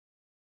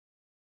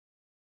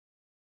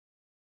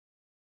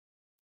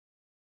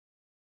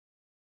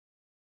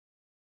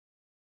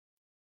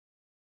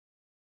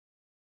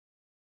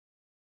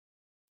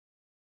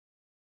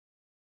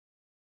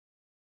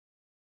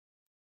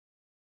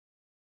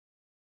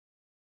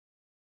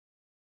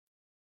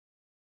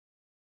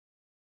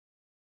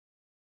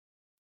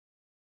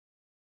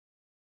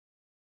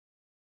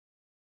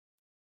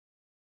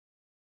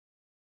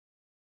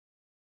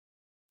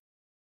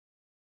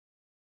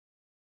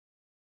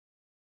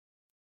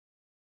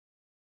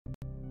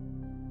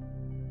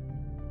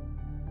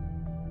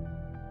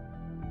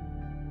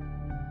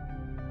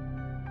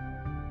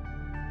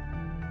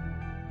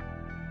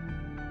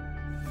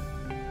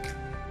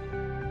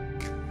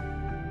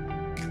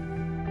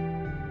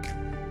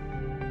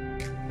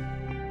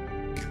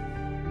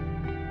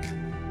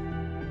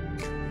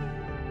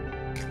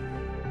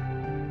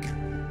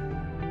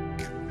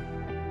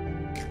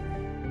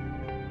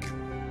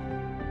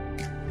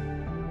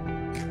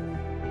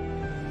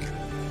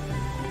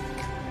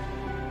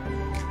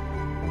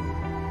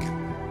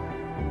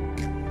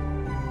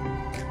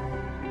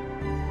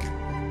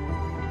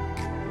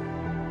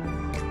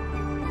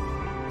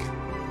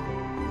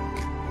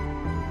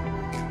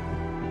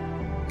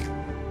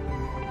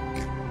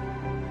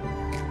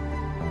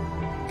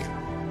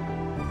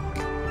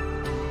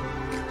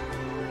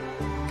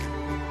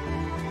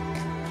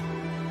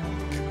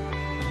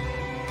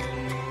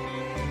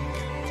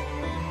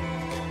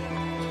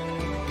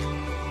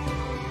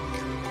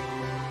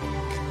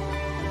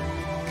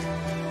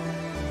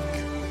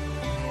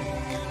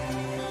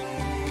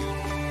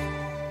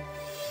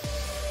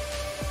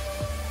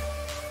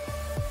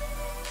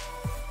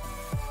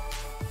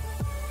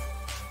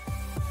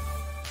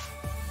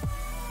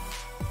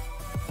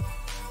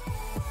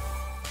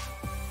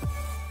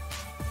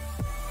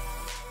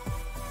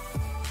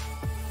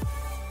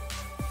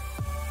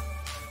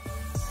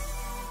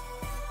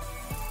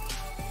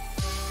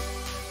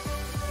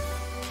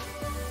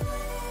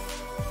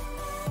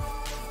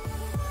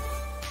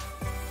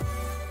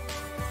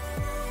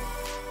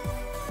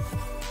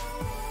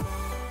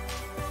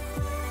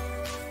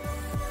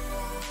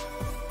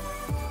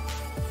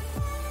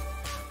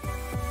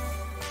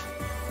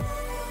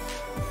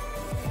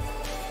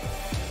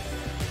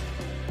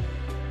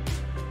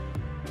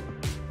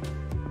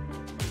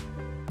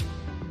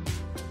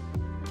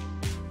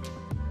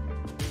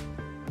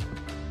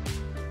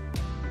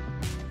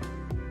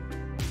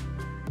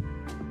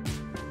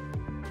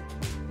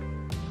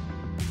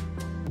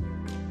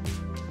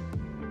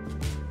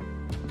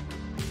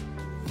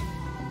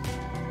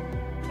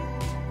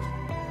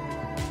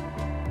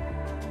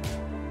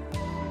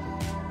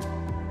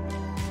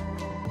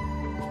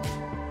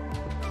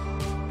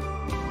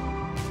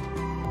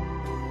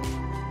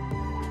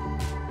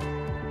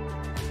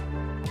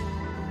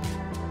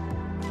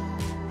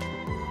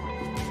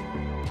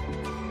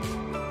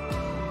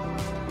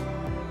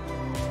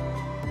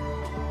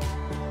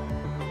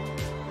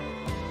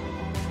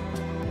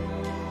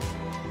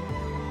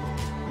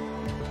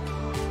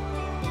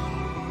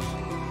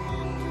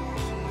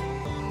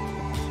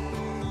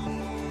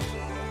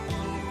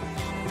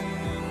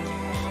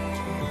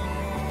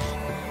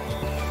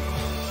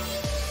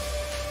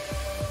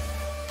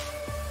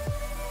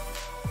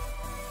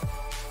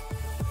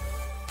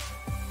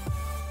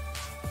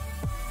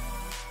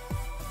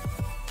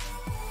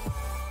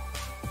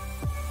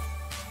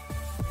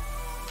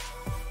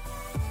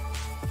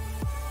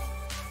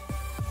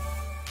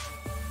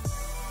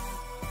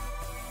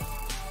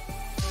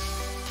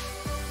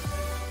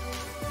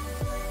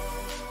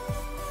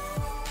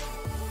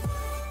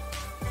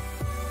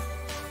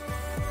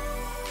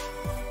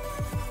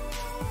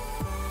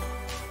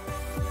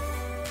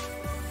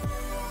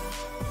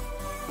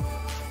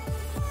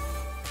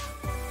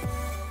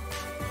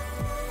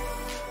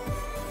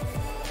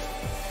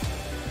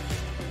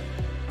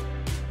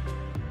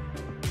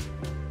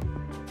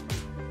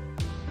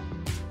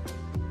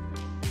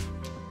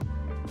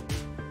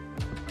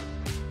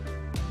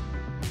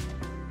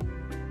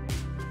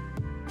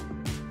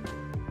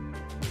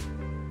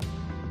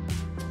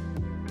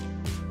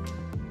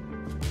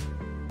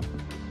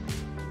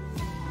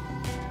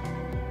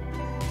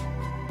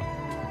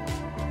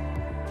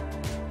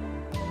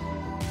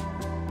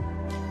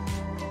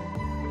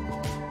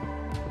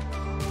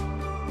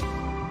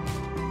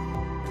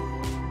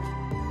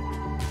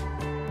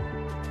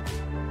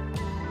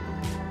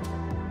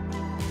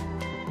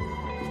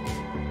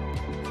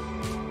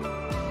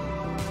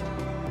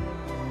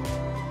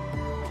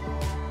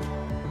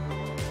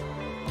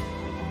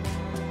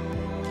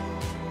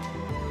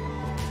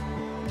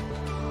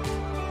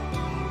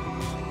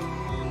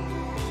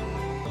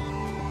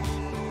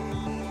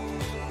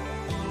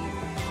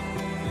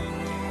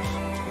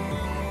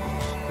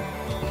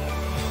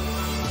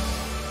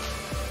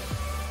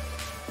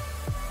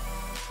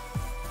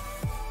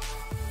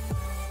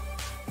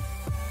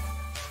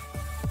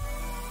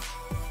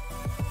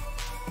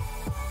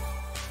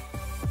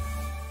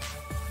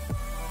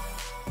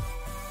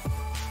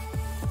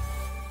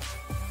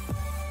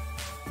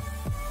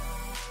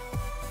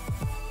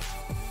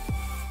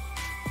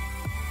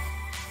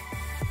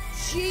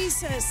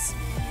Jesus.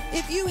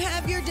 If you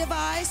have your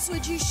device,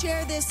 would you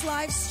share this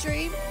live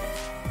stream?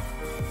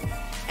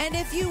 And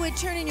if you would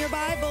turn in your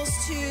Bibles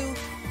to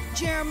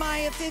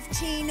Jeremiah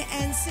 15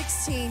 and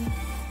 16.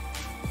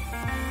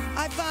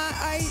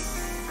 I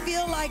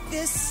feel like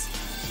this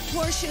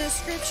portion of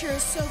Scripture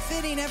is so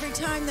fitting every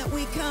time that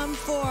we come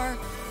for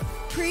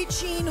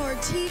preaching or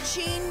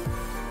teaching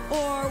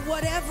or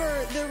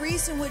whatever the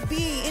reason would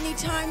be,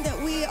 anytime that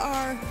we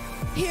are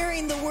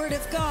hearing the Word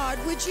of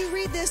God. Would you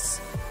read this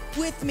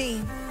with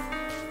me?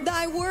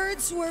 Thy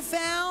words were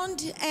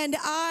found, and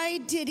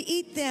I did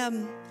eat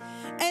them.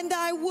 And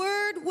thy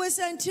word was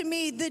unto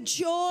me the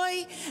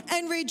joy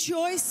and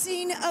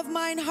rejoicing of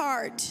mine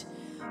heart.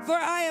 For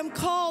I am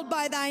called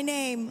by thy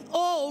name,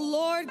 O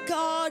Lord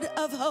God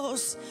of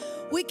hosts.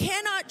 We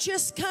cannot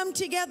just come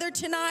together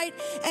tonight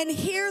and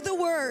hear the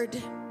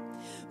word,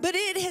 but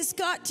it has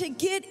got to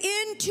get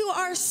into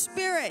our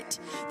spirit,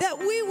 that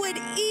we would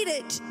eat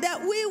it,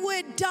 that we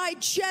would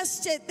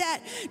digest it,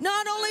 that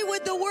not only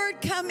would the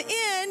word come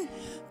in,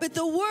 but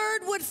the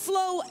word would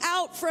flow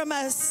out from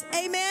us.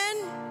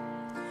 Amen?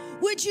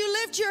 Would you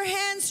lift your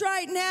hands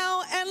right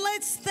now and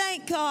let's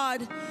thank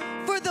God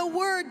for the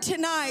word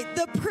tonight,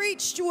 the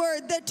preached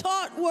word, the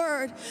taught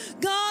word.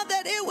 God,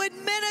 that it would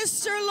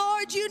minister,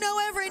 Lord. You know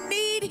every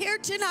need here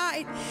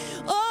tonight.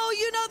 Oh,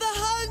 you know the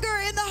hunger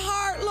in the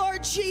heart,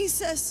 Lord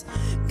Jesus.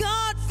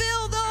 God,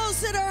 fill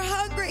those that are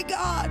hungry,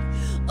 God.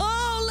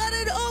 Oh, let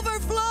it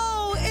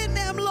overflow in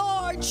them,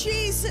 Lord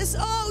Jesus.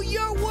 Oh,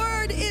 your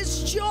word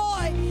is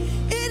joy.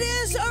 It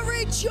is a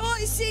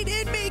rejoicing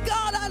in me,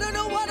 God. I don't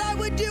know what I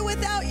would do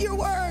without your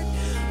word.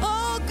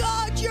 Oh,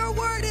 God, your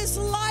word is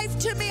life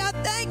to me. I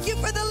thank you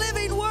for the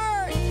living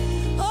word.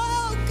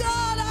 Oh,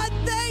 God, I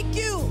thank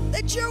you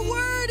that your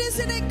word is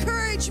an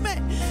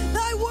encouragement.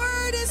 Thy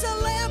word is a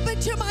lamp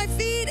unto my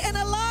feet and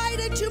a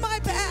light unto my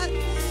path.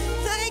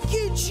 Thank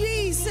you,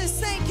 Jesus.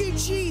 Thank you,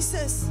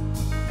 Jesus.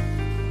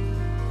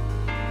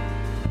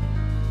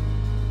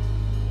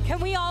 Can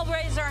we all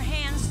raise our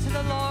hands to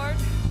the Lord?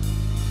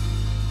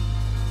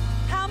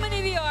 How many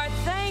of you are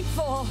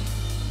thankful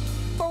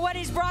for what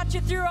he's brought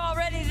you through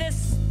already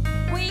this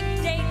week,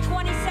 day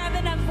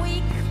 27 of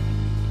week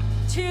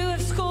 2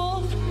 of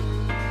school?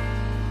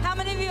 How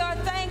many of you are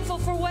thankful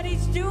for what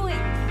he's doing?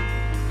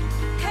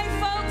 Hey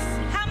folks,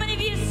 how many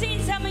of you have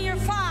seen some of your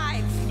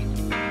 5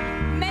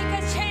 make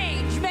a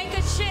change, make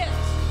a shift?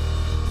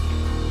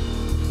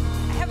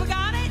 Have we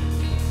got it?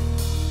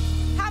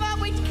 How about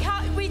we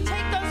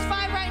take those 5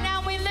 right now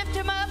and we lift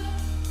them up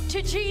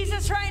to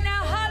Jesus right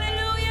now?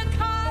 Hallelujah,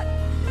 God.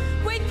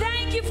 We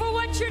thank you for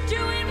what you're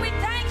doing. We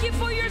thank you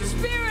for your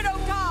spirit, oh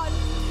God.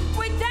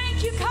 We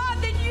thank you,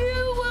 God, that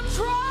you will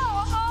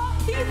draw all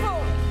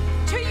people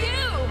to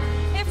you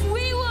if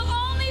we will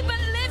only but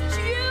lift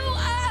you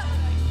up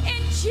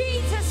in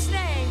Jesus'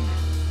 name.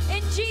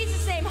 In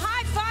Jesus' name.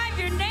 High five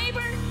your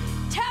neighbor.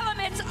 Tell him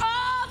it's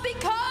all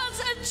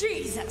because of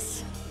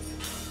Jesus.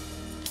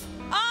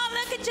 Oh,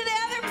 look at you, the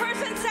other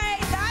person, say,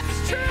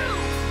 that's true.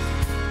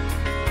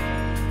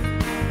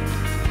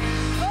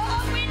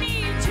 Oh, we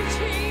need you,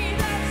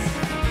 Jesus.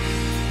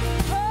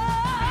 Oh,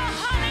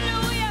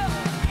 hallelujah.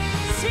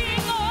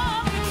 Sing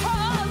all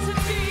because of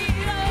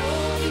Jesus.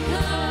 All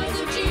because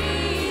of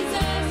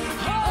Jesus.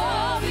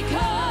 All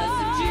because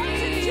of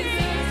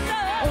Jesus.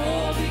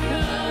 All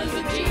because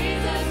of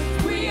Jesus.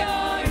 We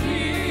are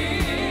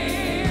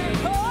here.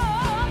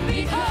 Oh,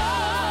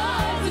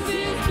 because of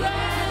his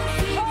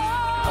blessings.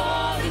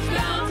 All his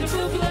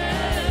bountiful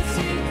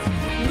blessings.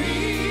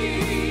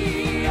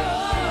 We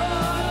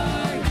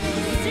are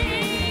here.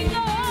 Sing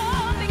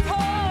all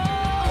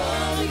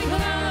because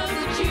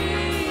of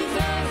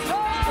Jesus.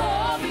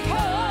 All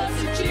because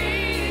of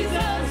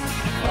Jesus.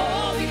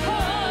 All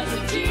because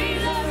of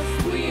Jesus.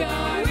 We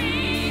are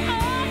here.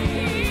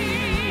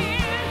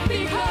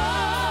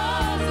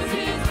 Because of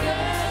his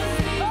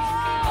blessings.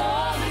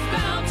 All his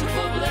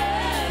bountiful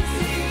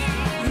blessings.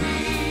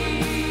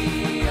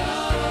 We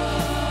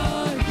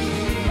are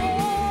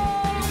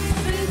here.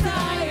 Since I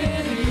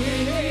am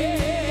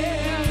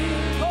here.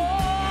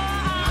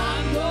 Oh,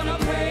 I'm gonna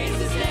praise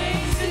his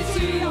name since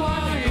we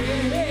are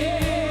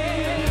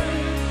here.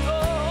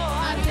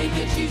 Oh, I think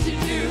that you should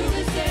do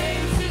the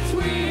same since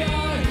we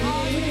are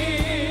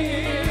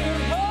here.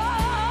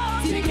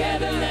 Oh,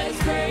 together let's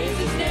praise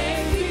his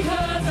name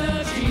because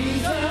of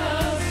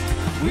Jesus.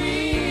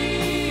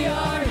 We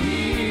are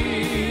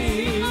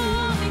here.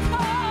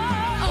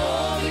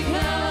 All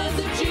because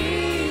of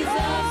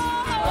Jesus.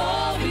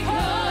 All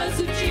because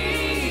of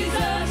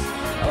Jesus.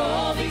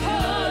 All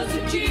because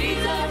of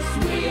Jesus.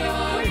 We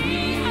are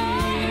here.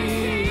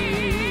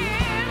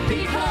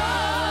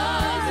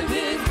 Because of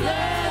his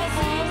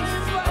blessings.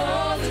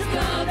 All his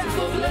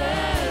bountiful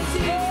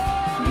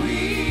blessings.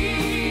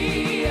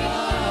 We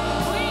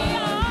are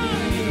here.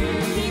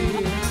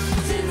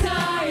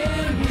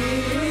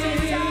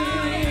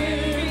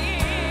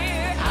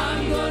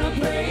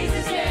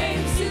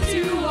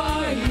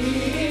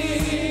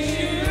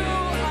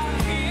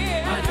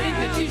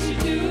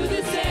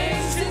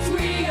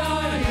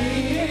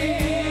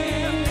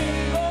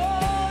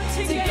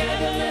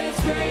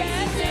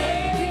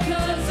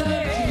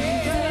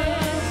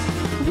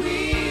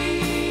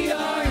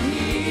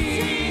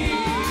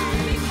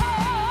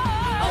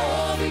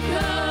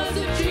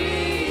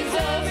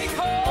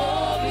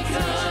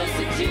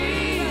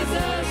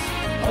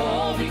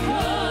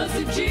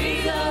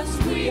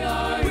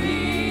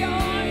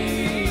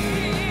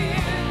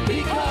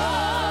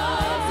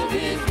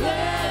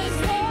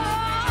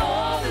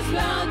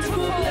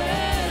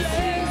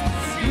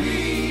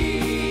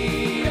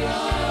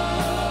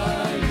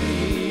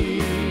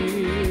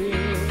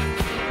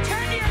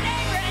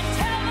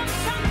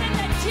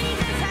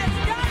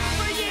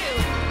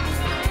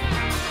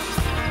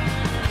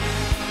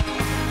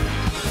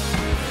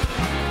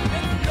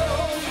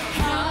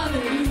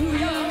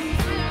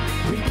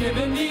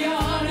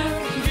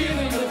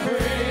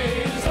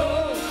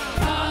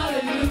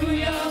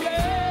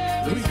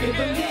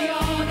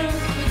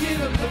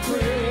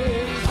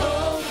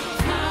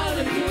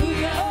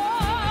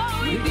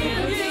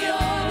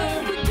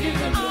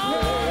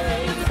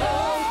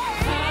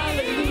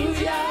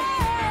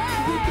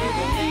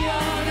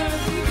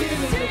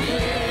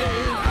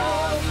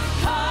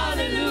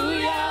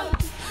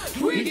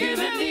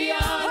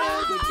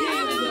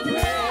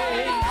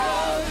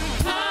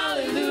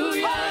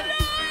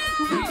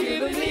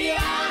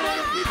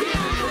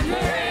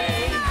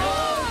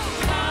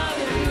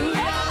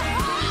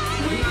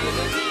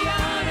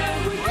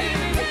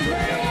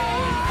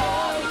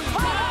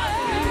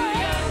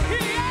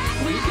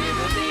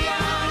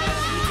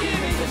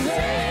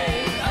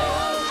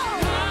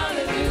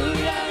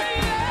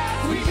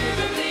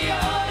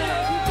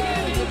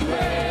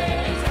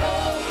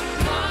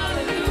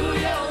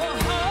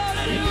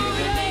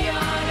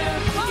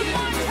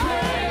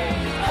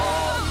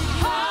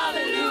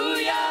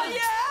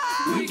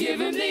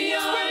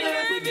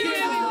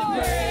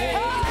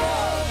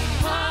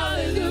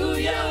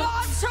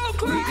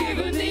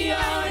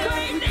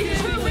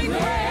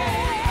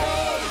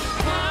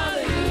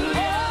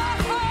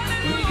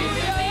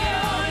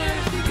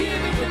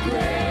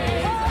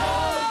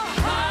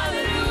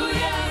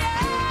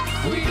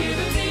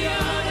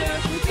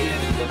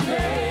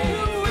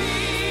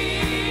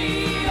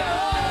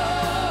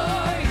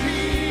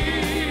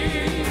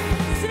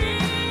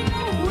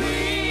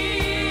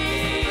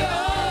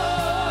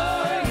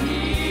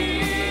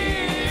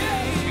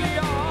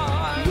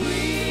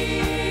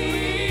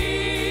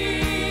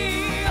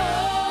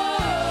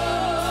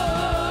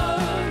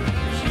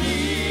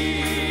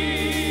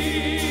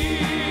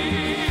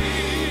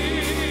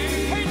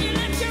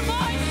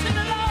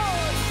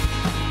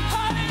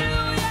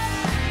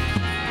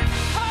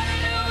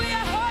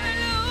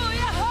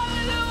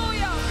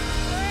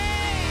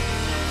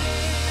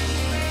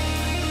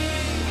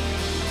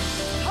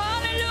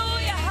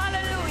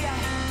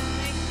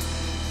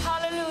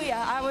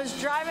 was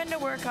driving to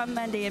work on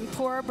Monday, and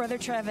poor Brother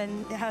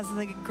Trevin has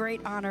the great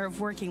honor of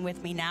working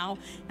with me now.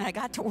 And I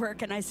got to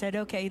work, and I said,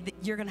 okay,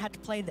 you're going to have to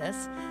play this.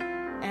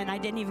 And I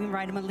didn't even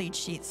write him a lead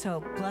sheet,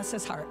 so bless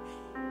his heart.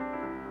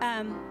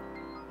 The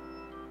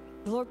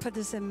Lord put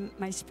this in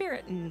my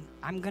spirit, and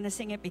I'm going to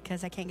sing it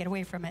because I can't get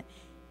away from it.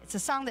 It's a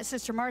song that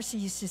Sister Marcy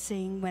used to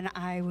sing when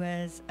I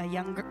was a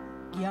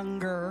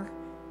younger.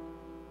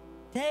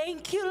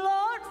 Thank you,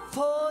 Lord,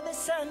 for the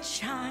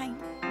sunshine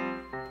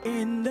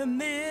in the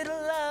middle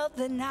of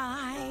the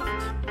night.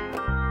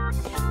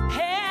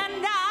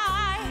 And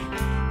I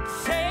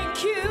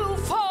thank you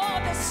for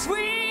the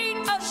sweet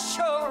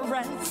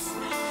assurance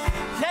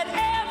that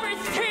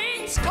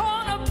everything's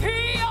gonna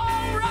be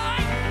all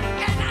right.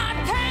 And I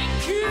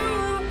thank you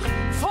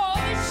for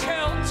the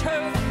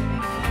shelter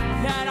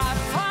that I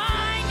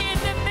find in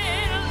the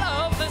middle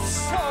of the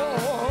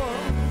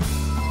storm.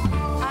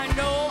 I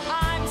know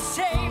I'm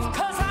safe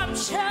 'cause I'm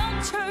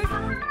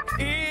sheltered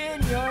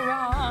in your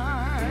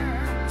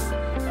arms.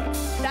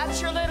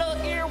 That's your little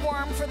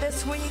earworm for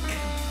this week.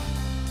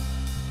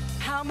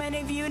 How many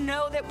of you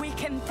know that we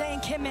can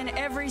thank him in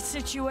every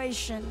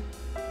situation?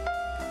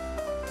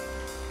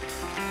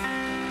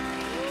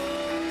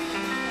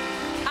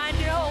 I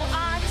know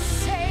I'm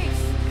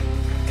safe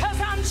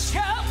 'cause I'm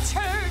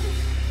sheltered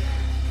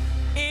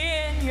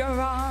in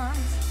your arms.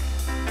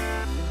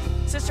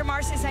 Sister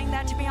Marcy sang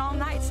that to me all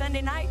night,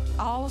 Sunday night,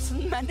 all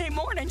Monday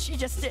morning. She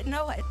just didn't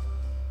know it.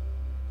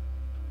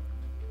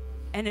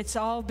 And it's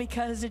all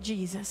because of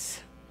Jesus.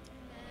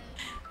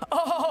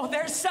 Oh,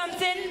 there's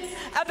something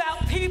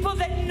about people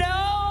that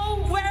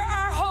know where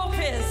our hope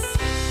is.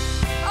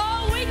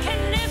 Oh, we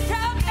can lift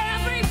up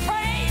every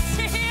praise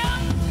to him.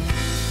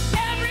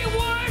 Every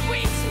word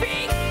we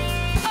speak.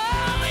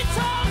 Oh, it's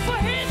all for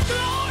his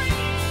glory.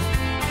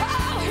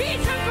 Oh,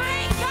 he's a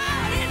great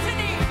God, isn't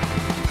he?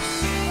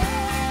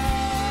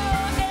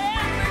 Oh,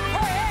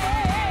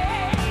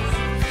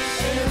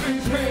 every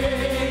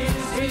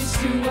praise is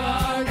to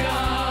our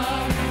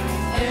God.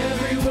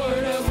 Every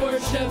word of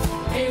worship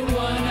in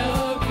one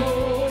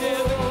accord.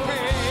 Every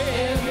praise,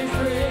 every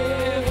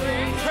praise,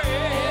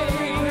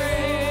 every praise.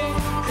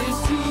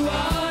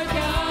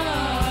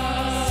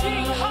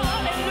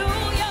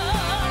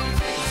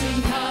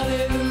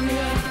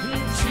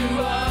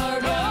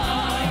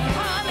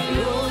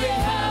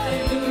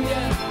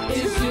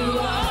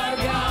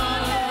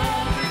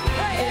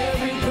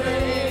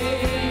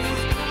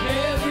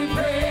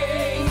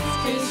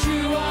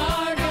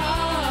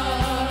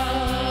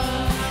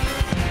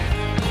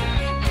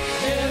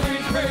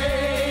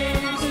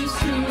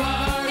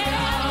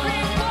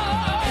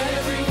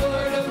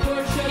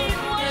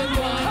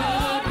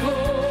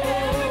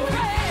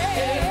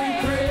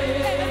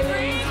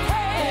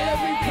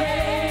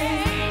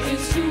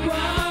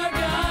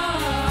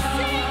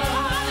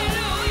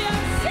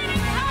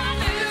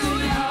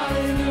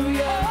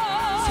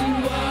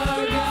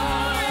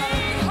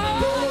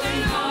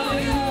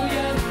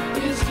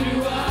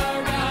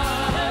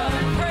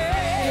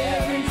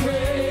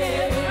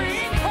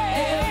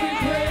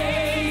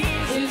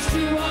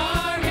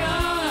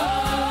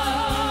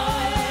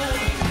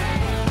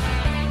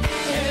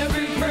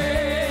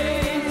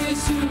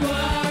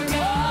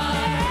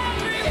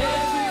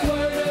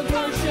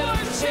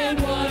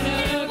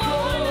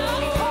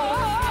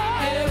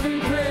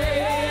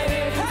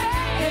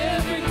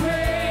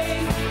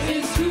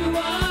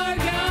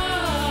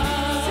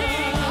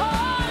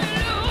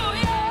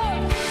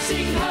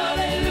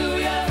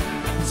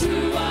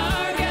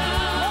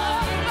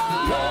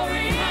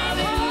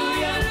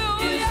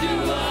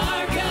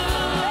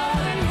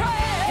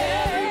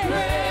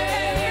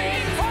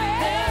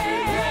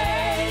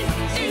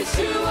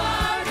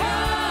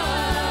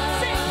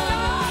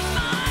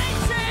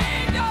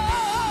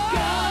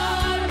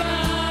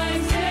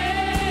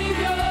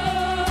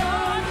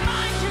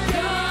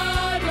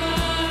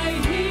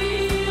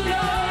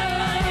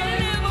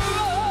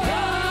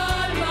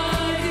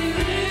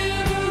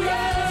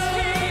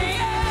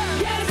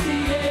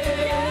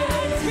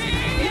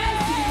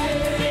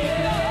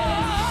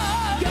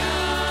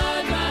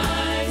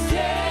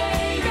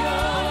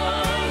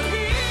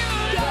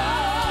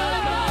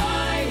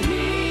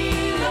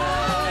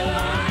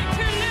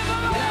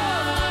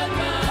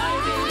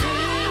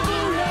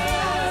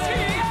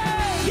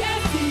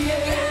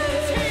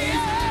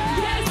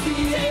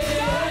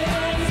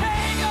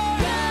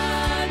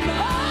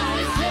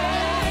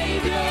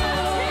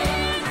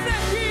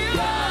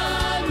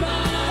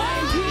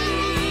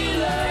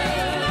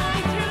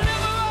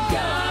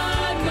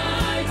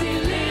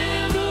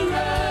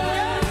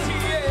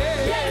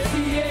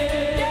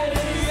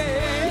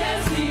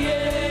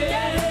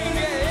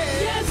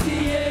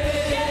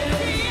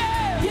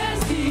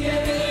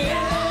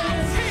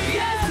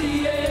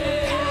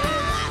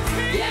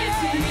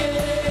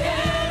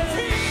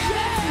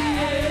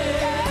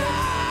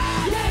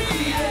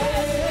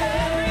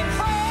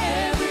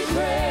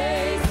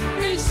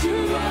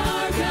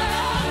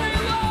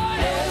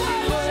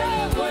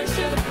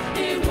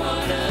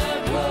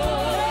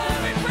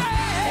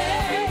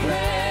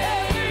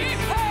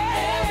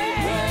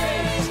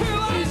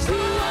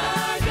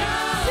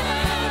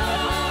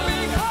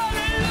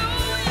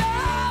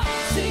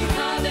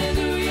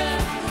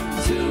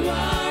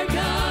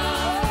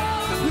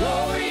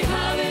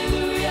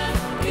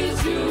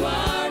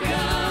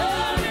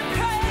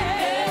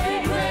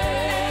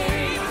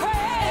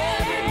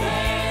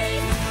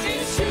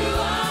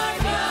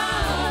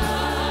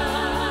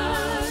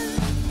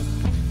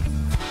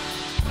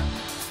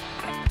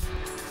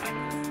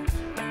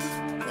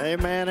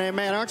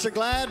 Aren't you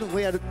glad?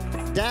 We had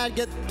Dad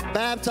get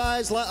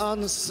baptized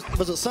on, was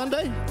it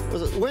Sunday?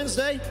 Was it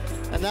Wednesday?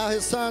 And now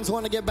his sons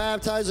want to get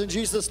baptized in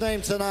Jesus'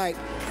 name tonight.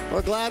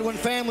 We're glad when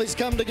families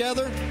come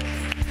together.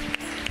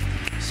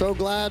 So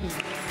glad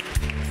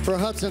for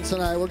Hudson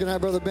tonight. We're going to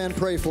have Brother Ben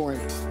pray for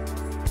him.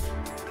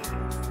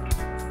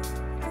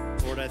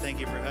 Lord, I thank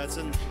you for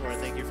Hudson. Lord, I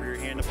thank you for your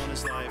hand upon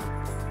his life.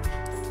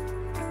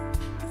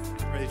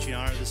 Pray that you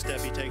honor the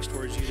step he takes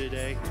towards you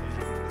today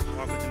and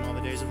walk with him all the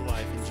days of his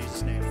life. In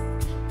Jesus' name.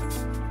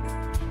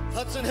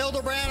 Hudson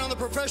Hildebrand, on the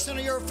profession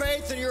of your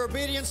faith and your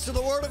obedience to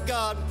the Word of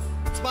God,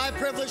 it's my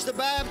privilege to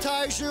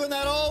baptize you in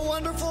that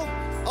all-wonderful,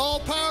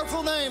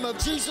 all-powerful name of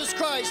Jesus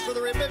Christ for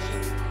the remission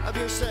of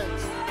your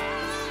sins.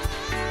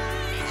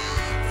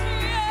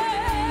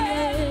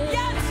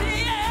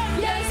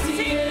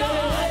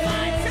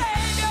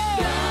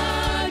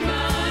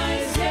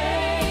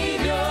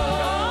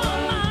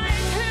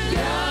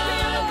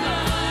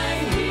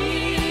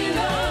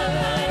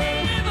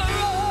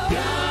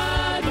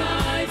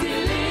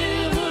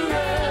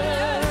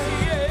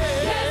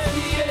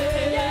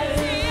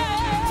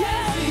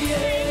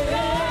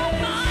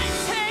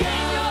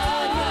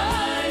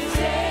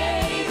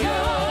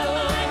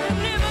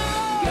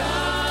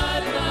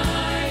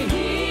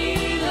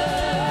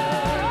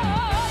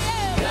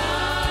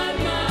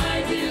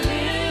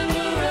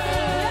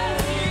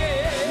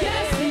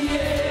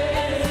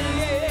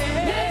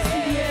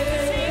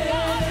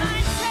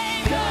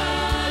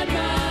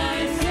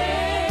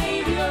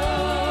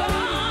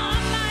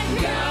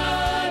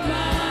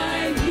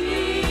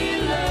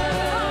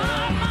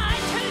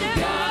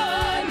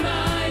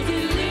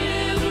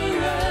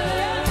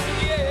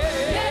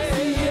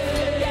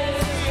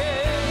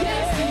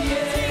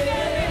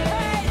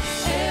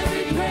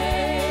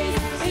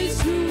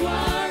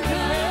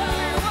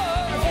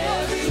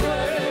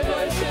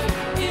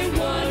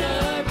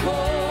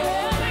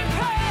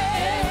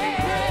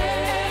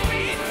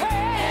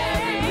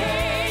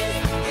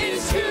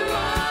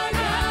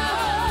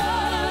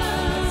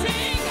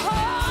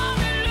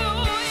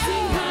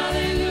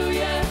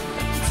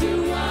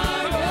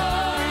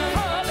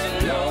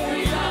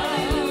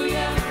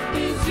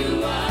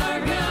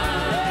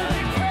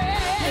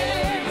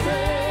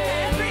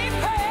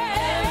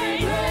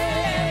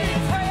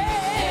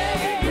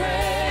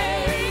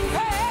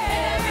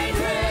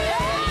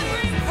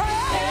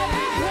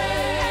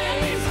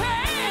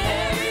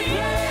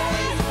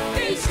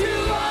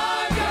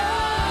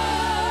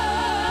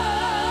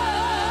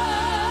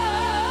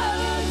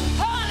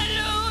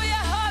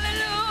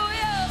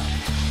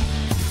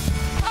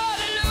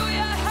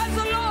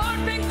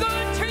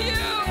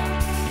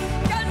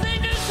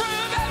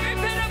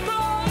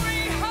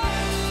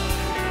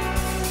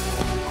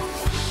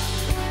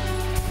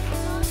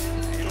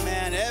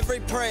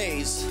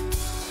 Praise.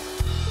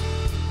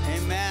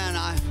 Amen.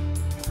 I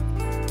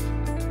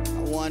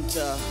want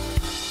the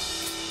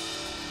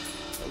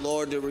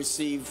Lord to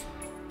receive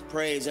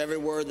praise. Every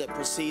word that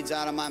proceeds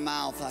out of my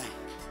mouth, I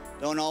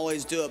don't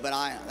always do it, but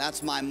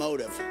that's my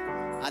motive.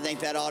 I think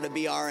that ought to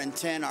be our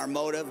intent, our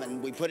motive,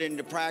 and we put it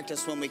into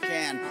practice when we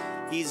can.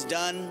 He's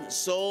done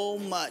so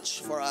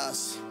much for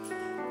us.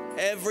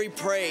 Every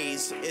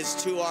praise is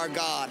to our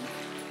God.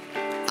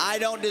 I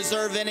don't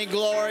deserve any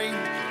glory.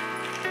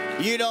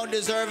 You don't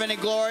deserve any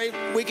glory.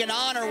 We can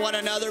honor one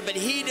another, but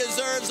He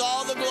deserves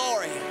all the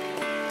glory.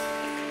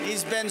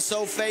 He's been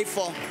so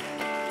faithful.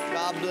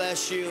 God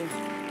bless you.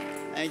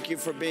 Thank you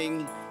for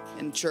being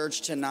in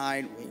church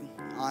tonight. We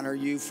honor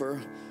you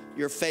for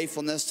your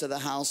faithfulness to the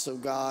house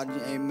of God.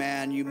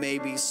 Amen. You may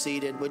be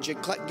seated. Would you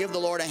give the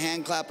Lord a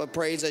hand clap of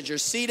praise as you're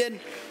seated?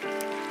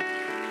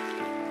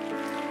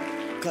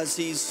 Because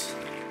He's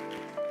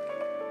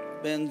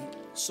been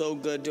so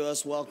good to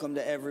us. Welcome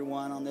to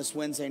everyone on this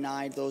Wednesday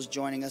night. Those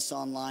joining us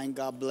online,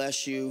 God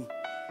bless you.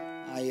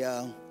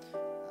 I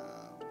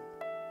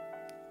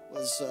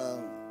was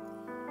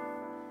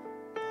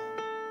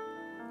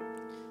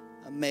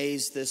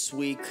amazed this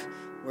week.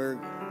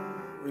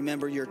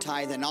 Remember your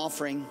tithe and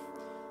offering,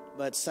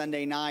 but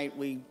Sunday night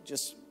we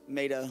just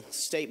made a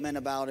statement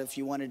about if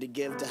you wanted to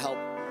give to help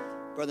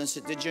brother and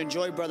sister. Did you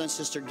enjoy Brother and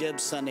Sister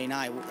Gibbs Sunday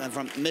night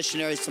from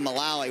missionaries to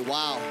Malawi?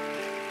 Wow.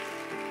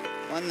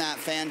 Wasn't that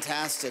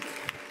fantastic?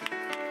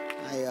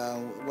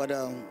 What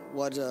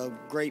a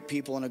great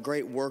people and a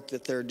great work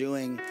that they're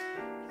doing.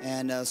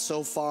 And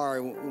so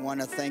far, we want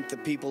to thank the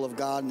people of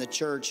God and the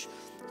church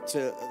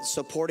to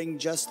supporting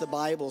just the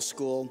Bible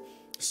school.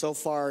 So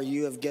far,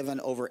 you have given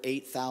over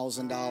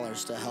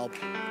 $8,000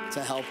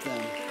 to help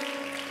them.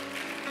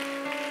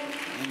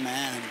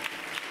 Amen.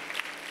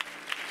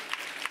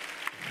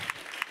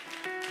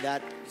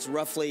 That's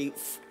roughly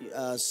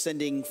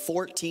sending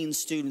 14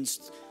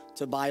 students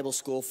to Bible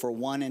school for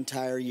one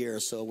entire year.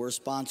 So we're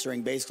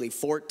sponsoring basically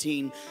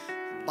 14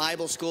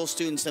 Bible school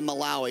students in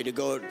Malawi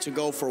to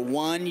go for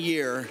 1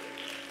 year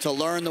to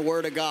learn the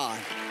Word of God.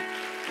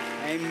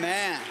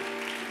 Amen.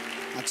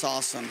 That's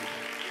awesome.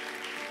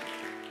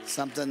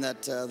 something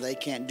that they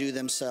can't do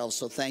themselves.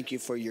 So thank you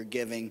for your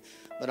giving.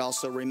 But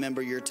also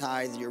remember your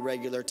tithe, your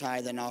regular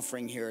tithe and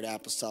offering here at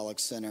Apostolic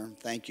Center.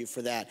 Thank you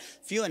for that.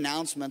 A few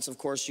announcements. Of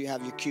course, you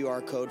have your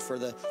QR code for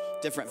the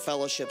different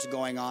fellowships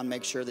going on.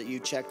 Make sure that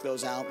you check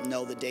those out and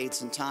know the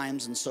dates and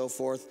times and so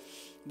forth.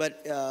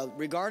 But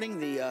regarding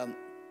the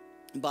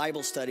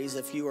Bible studies,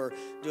 if you are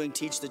doing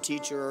Teach the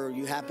Teacher or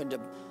you happen to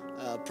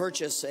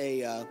purchase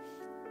a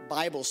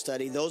Bible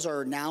study, those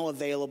are now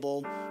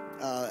available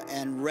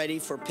and ready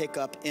for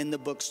pickup in the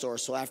bookstore.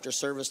 So after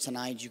service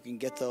tonight, you can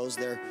get those.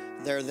 They're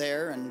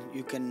there, and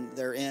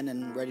they're in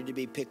and ready to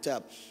be picked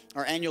up.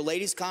 Our annual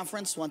ladies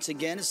conference, once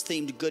again, is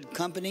themed Good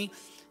Company.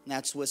 And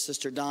that's with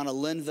Sister Donna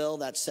Linville.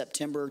 That's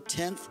September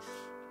 10th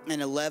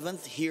and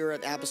 11th here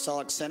at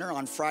Apostolic Center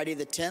on Friday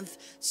the 10th,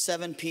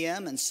 7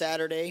 p.m. and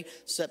Saturday,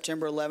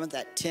 September 11th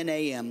at 10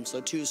 a.m.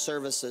 So 2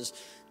 services.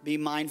 Be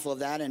mindful of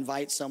that.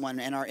 Invite someone.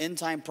 And our End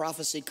Time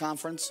Prophecy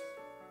Conference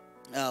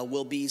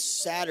will be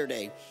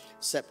Saturday,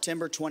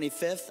 September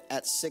 25th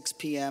at 6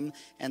 p.m.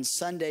 and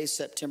Sunday,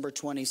 September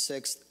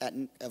 26th at,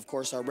 of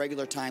course, our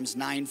regular times,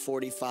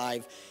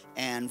 9:45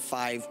 and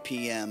 5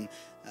 p.m.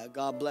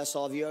 God bless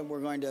all of you. We're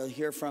going to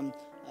hear from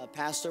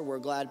Pastor. We're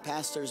glad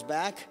Pastor's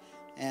back.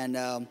 And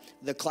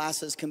the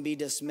classes can be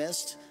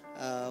dismissed.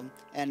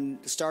 And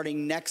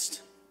starting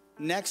next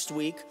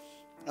week,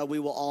 we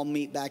will all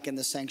meet back in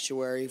the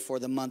sanctuary for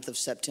the month of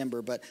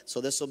September. So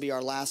this will be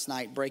our last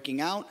night breaking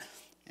out.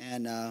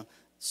 And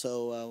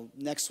so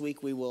next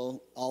week we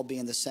will all be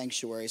in the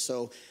sanctuary.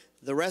 So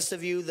the rest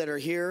of you that are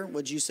here,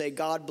 would you say,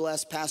 God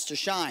bless Pastor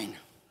Shine?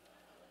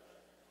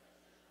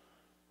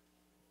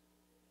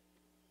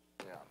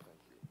 Yeah, thank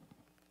you.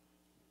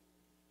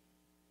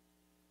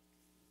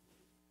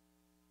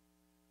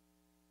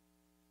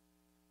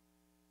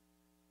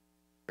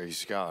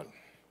 Praise God.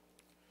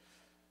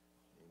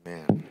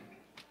 Amen.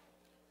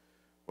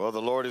 Well,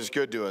 the Lord is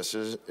good to us,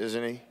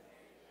 isn't he?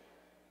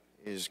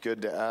 He's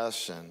good to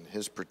us, and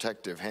his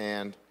protective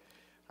hand,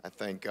 I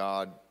thank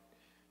God,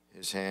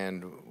 his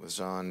hand was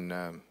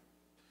on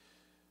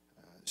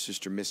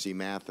Sister Missy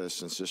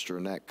Mathis and Sister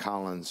Annette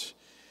Collins,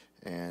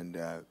 and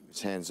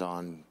his hand's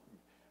on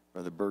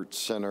Brother Bert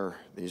Center.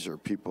 These are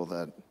people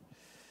that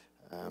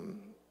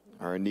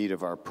are in need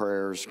of our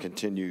prayers,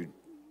 continued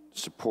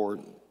support.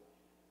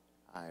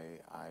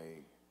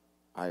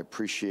 I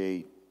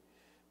appreciate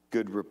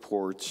good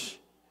reports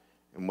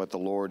and what the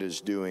Lord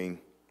is doing,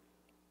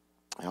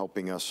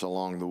 helping us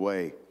along the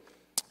way.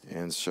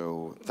 And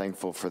so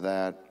thankful for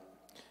that.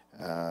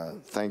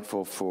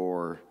 Thankful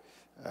for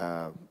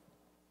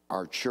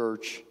our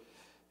church.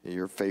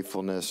 Your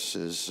faithfulness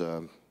is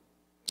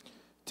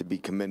to be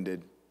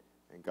commended,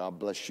 and God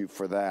bless you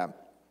for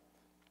that.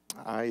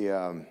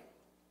 I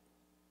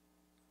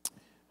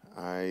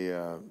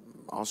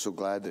also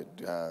glad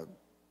that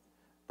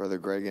Brother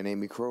Greg and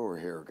Amy Crow are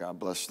here. God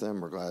bless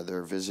them. We're glad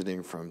they're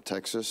visiting from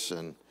Texas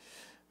and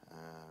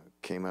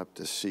came up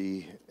to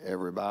see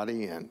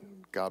everybody, and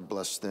God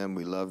bless them.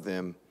 We love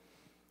them,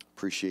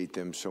 appreciate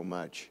them so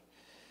much.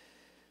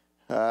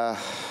 I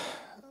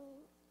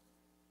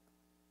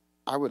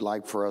would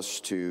like for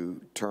us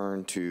to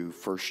turn to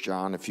 1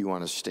 John, if you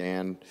want to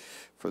stand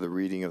for the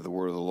reading of the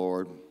word of the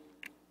Lord.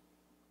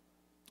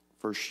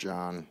 1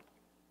 John.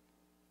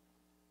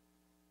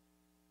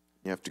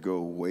 You have to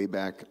go way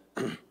back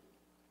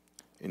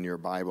in your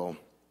Bible,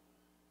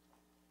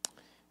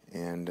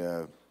 and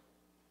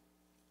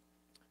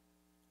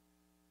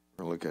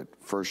we'll look at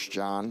 1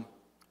 John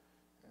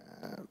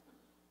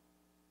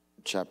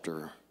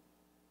chapter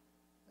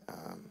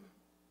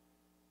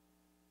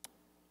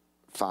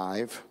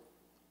 5,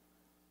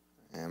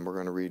 and we're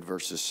going to read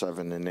verses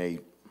 7 and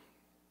 8.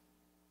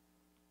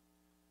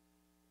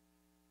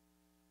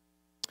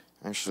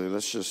 Actually,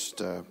 let's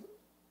just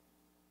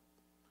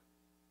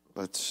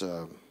let's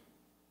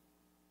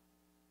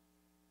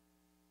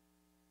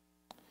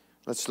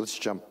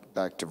jump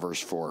back to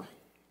verse 4.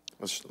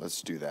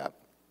 Let's do that.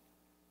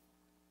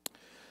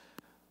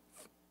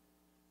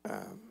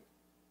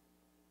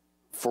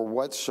 For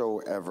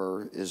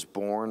whatsoever is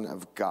born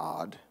of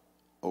God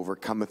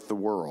overcometh the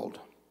world.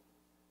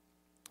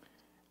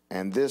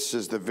 And this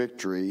is the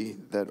victory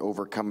that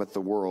overcometh the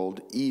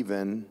world,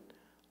 even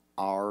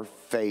our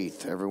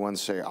faith. Everyone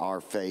say, our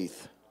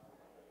faith.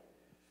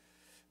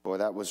 Boy,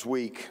 that was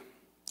weak.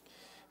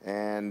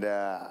 And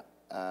that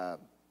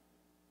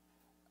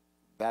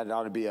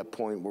ought to be a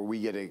point where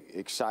we get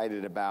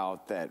excited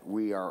about that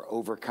we are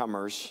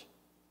overcomers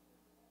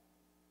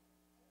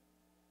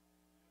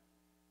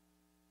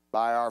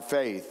by our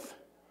faith.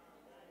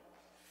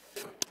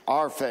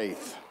 Our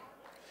faith.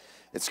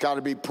 It's got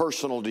to be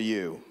personal to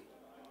you.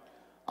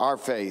 Our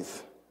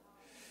faith.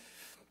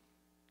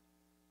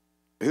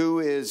 Who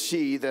is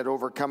he that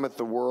overcometh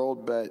the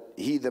world, but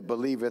he that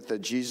believeth that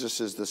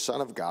Jesus is the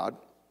Son of God?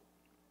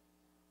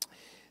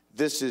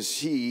 This is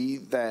he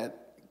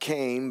that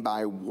came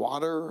by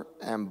water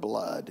and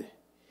blood,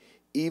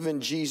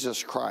 even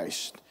Jesus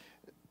Christ,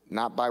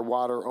 not by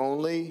water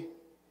only,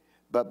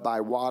 but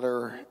by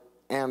water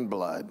and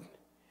blood.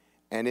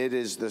 And it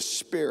is the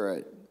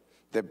Spirit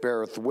that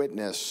beareth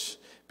witness,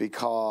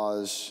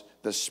 because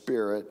the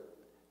Spirit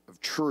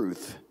of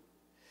truth.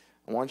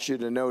 I want you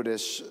to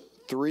notice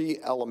 3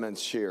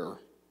 elements here: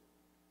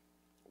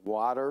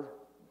 water,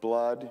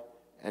 blood,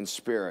 and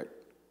spirit.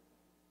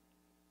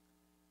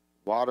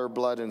 Water,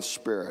 blood, and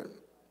spirit.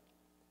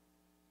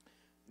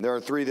 There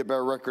are 3 that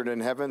bear record in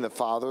heaven: the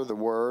Father, the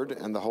Word,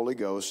 and the Holy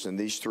Ghost, and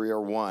these 3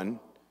 are one.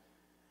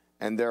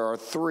 And there are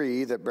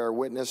 3 that bear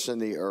witness in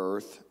the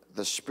earth: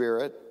 the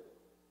Spirit,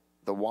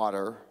 the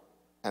water,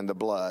 and the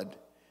blood,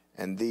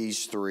 and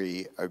these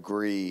 3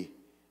 agree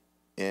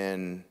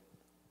in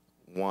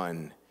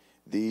one.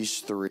 These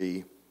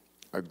 3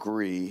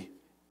 agree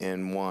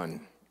in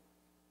one.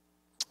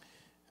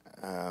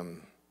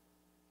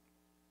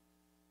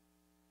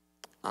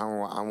 I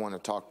want to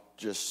talk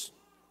just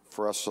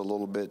for us a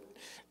little bit,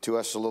 to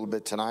us a little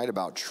bit tonight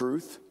about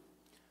truth,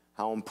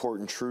 how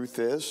important truth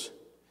is,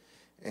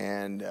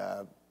 and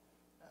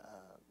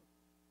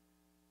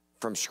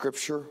from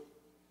Scripture.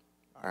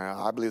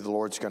 I believe the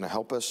Lord's going to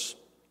help us.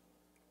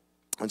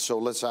 And so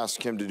let's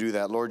ask him to do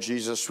that. Lord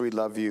Jesus, we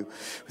love you.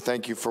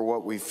 Thank you for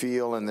what we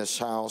feel in this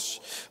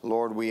house.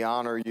 Lord, we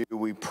honor you.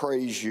 We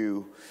praise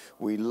you.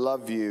 We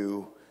love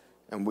you.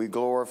 And we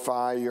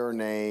glorify your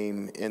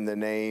name in the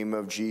name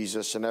of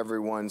Jesus. And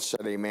everyone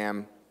said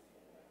amen.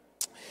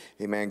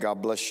 Amen.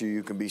 God bless you.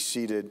 You can be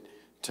seated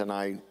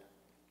tonight.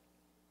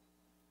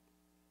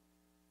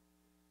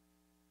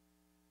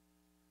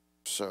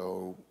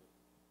 So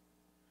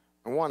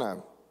I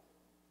want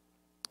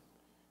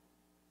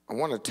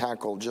to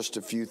tackle just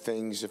a few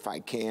things, if I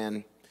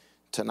can,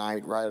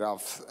 tonight, right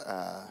off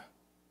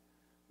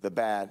the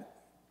bat.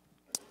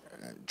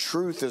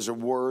 Truth is a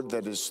word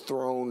that is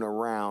thrown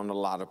around a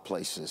lot of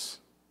places.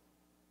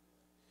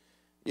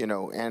 You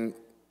know, and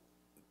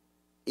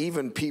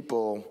even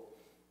people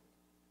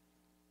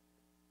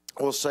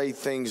will say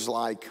things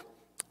like,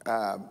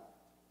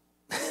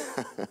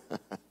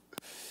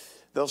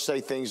 they'll say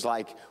things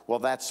like, well,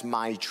 that's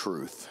my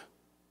truth.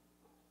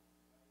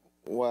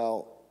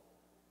 Well,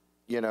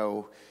 you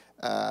know,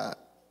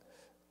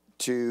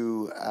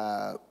 to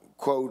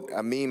quote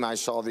a meme I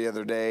saw the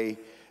other day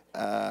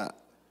off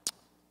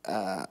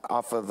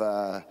of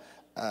a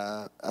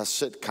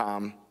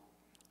sitcom,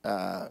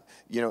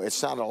 you know,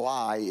 it's not a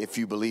lie if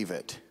you believe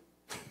it.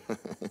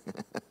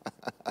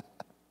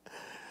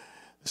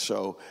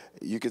 So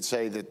you could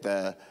say that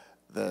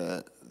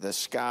the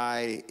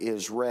sky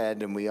is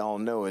red and we all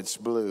know it's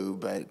blue,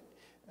 but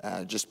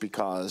just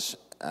because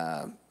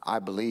I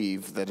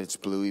believe that it's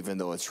blue even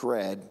though it's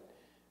red,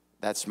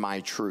 that's my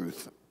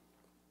truth.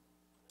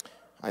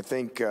 I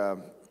think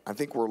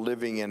we're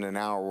living in an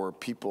hour where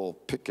people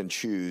pick and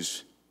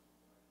choose.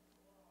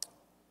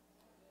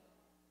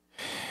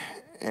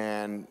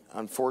 And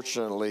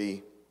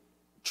unfortunately,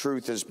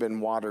 truth has been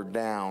watered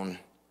down,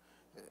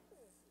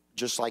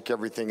 just like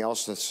everything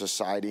else in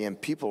society, and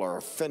people are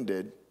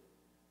offended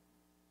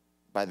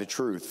by the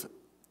truth.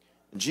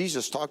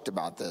 Jesus talked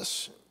about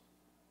this,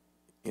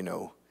 you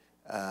know.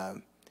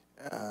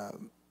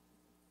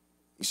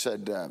 He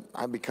said,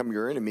 I become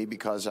your enemy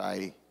because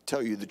I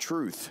tell you the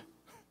truth.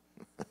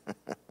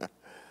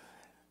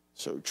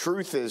 So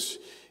truth is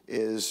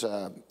it's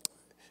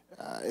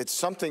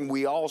something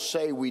we all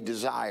say we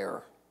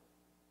desire.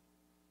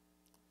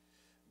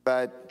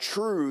 But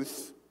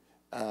truth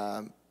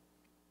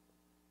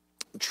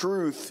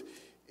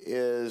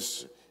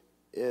is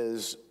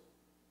it's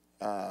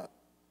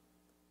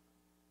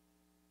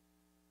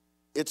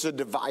a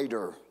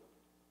divider.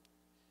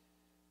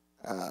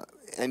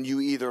 And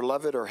you either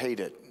love it or hate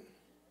it.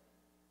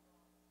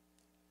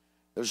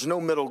 There's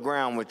no middle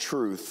ground with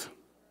truth.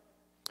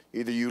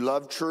 Either you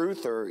love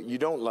truth or you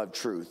don't love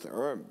truth.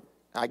 Or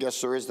I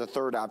guess there is the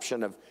third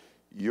option of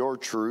your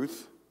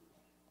truth.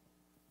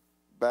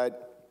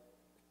 But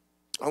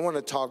I want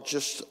to talk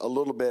just a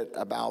little bit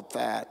about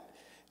that.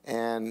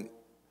 And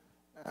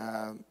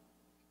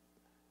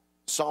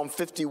Psalm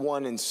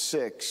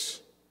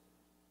 51:6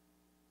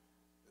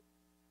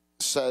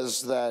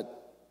 says that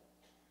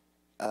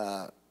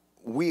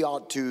we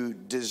ought to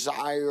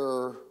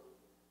desire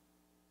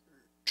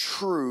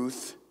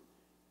truth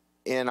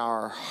in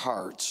our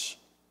hearts.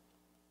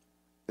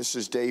 This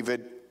is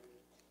David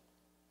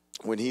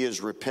when he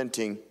is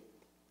repenting.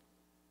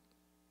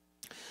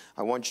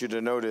 I want you to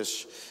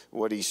notice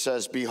what he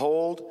says.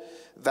 Behold,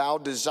 thou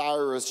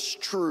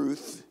desirest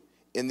truth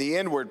in the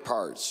inward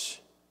parts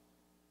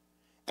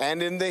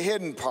and in the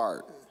hidden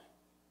part.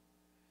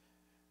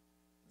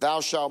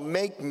 Thou shalt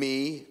make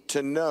me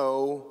to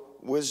know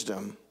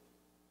wisdom.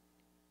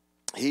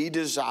 He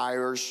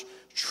desires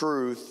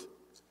truth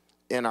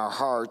in our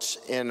hearts,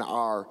 in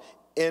our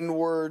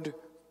inward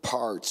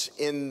parts,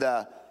 in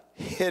the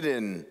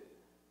hidden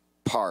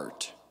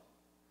part.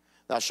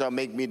 Thou shalt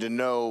make me to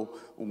know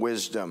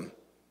wisdom.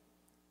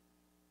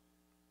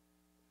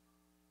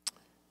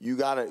 You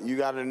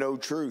gotta know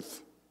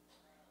truth.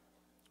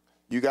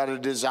 You gotta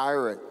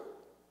desire it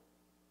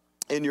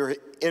in your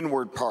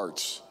inward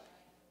parts.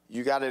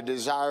 You gotta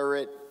desire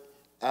it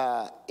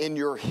in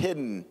your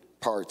hidden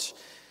parts.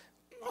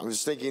 I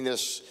was thinking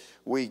this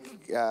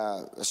week,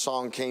 a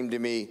song came to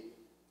me.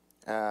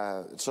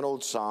 It's an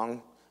old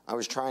song. I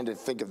was trying to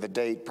think of the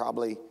date,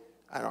 probably,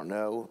 I don't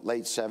know,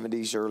 late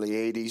 70s, early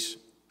 80s.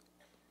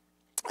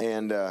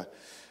 And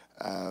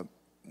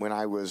when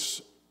I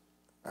was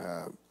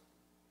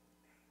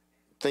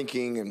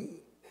thinking and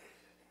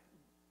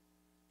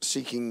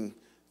seeking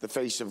the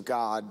face of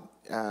God,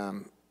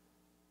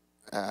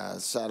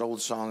 it's that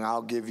old song,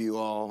 I'll give you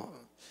all,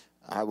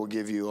 I will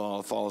give you all.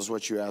 If all is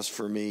what you ask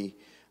for me,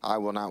 I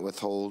will not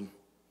withhold.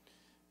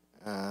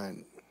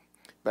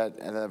 But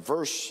the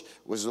verse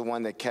was the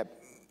one that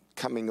kept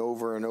coming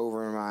over and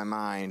over in my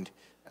mind.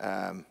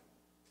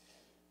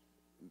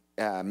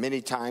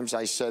 Many times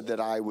I said that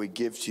I would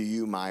give to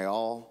you my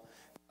all.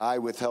 I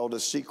withheld a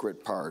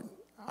secret part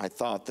I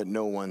thought that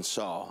no one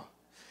saw.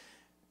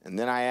 And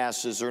then I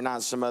asked, is there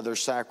not some other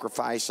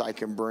sacrifice I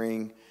can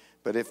bring?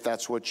 But if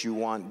that's what you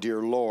want,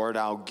 dear Lord,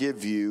 I'll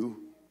give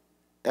you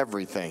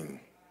everything.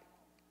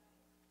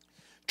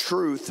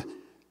 Truth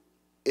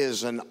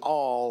is an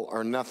all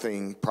or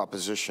nothing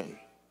proposition.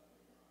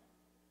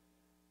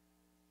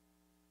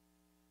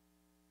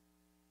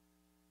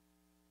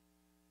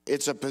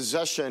 It's a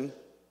possession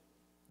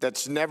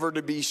that's never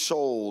to be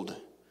sold.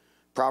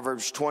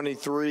 Proverbs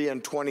 23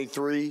 and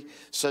 23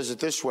 says it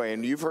this way,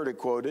 and you've heard it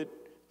quoted,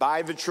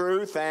 buy the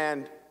truth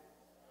and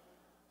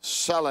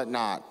sell it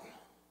not.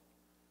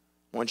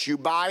 Once you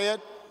buy it,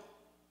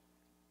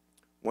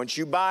 once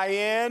you buy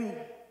in,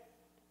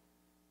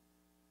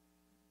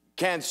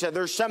 can't say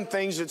there's some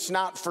things that's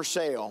not for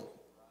sale.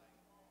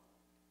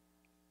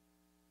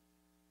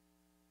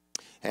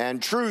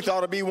 And truth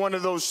ought to be one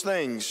of those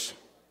things.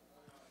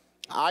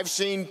 I've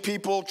seen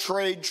people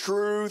trade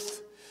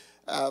truth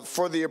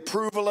for the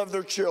approval of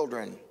their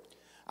children.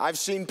 I've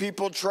seen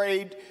people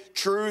trade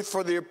truth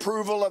for the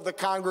approval of the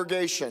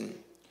congregation.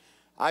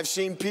 I've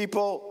seen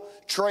people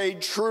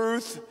trade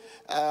truth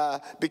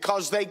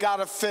because they got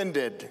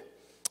offended.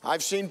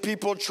 I've seen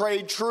people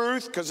trade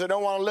truth because they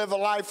don't want to live a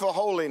life of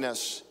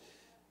holiness.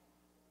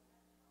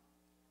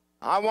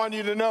 I want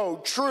you to know,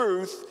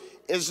 truth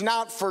is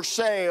not for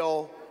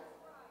sale.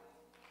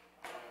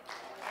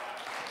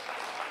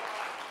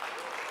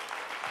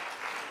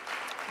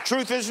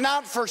 Truth is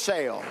not for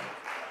sale.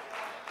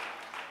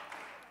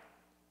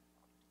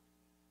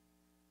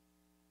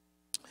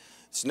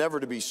 It's never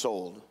to be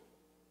sold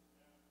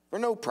for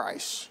no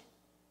price.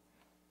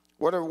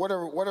 What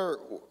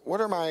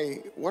are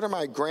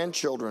my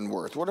grandchildren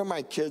worth? What are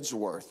my kids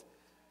worth?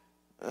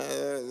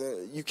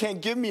 You can't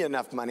give me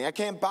enough money. I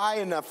can't buy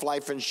enough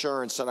life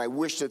insurance that I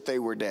wish that they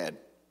were dead.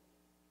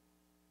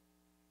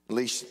 At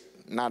least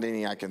not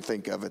any I can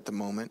think of at the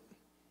moment.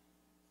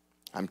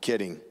 I'm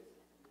kidding.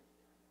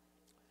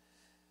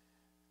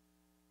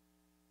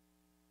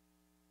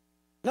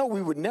 No,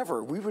 we would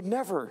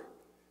never.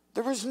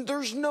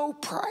 There's no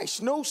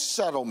price, no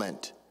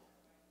settlement,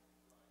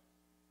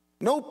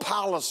 no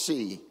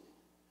policy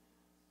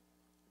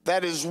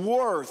that is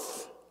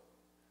worth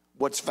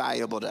what's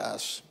valuable to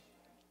us.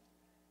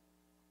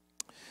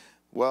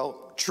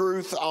 Well,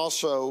 truth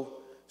also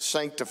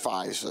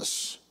sanctifies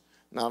us.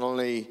 Not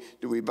only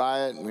do we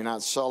buy it and we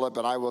not sell it,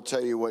 but I will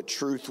tell you what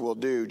truth will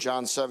do.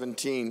 John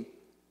 17,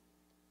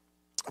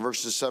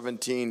 verses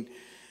 17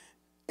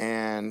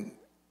 and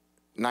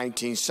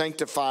 19,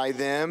 sanctify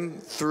them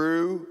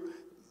through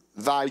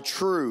thy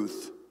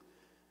truth.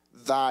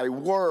 Thy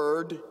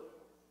word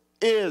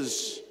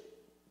is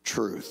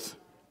truth.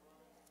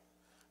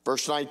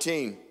 Verse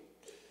 19,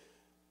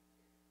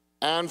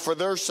 and for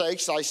their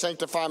sakes I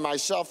sanctify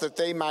myself, that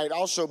they might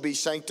also be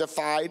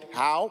sanctified.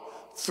 How?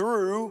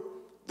 Through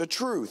the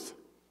truth.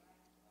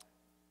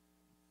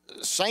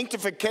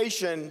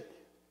 Sanctification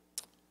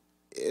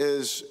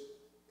is,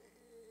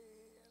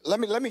 let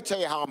me tell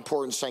you how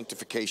important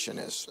sanctification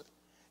is.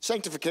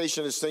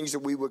 Sanctification is things that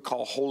we would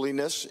call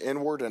holiness,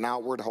 inward and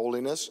outward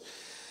holiness.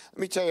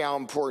 Let me tell you how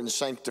important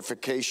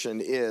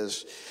sanctification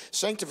is.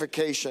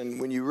 Sanctification,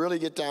 when you really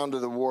get down to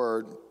the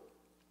word,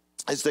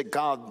 is that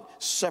God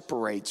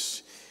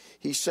separates.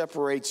 He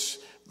separates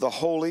the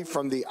holy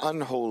from the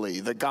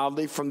unholy, the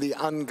godly from the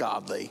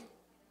ungodly.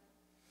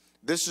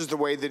 This is the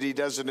way that he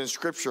does it in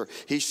Scripture.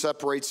 He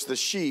separates the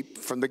sheep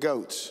from the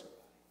goats,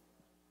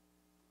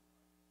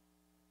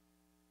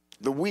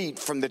 the wheat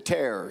from the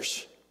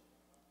tares.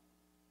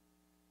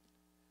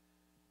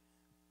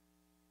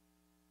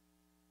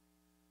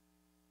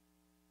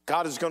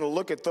 God is going to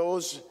look at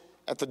those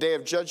at the day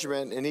of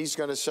judgment, and he's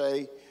going to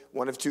say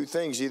one of two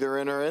things. Either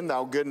enter in,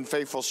 thou good and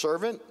faithful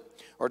servant,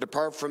 or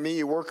depart from me,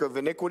 you worker of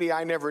iniquity,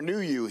 I never knew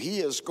you. He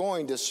is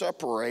going to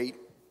separate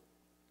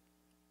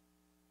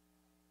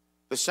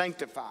the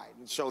sanctified.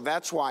 And so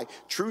that's why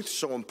truth is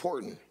so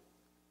important.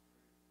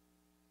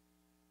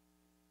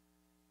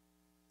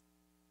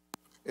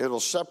 It'll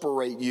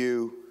separate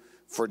you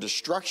for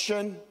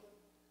destruction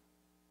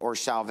or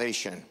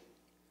salvation.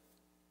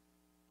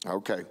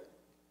 Okay.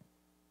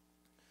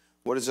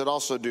 What does it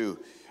also do?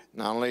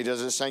 Not only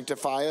does it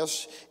sanctify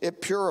us,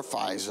 it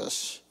purifies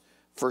us.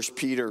 1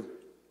 Peter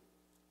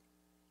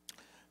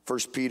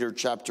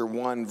chapter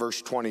 1,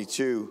 verse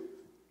 22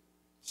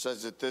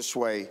 says it this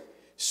way.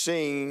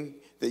 seeing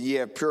that ye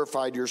have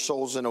purified your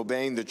souls in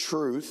obeying the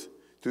truth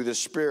through the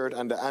Spirit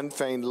unto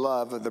unfeigned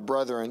love of the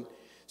brethren,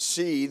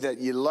 see that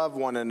ye love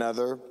one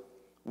another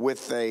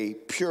with a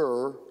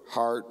pure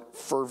heart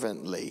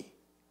fervently.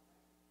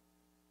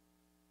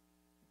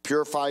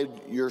 Purified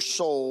your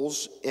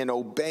souls in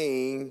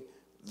obeying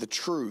the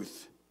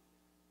truth.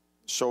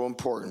 So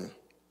important.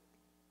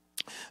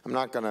 I'm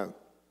not going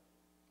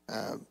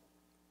to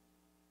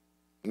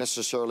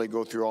necessarily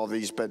go through all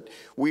these, but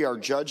we are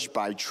judged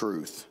by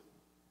truth.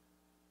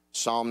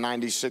 Psalm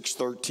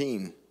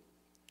 96:13,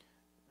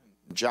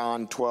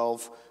 John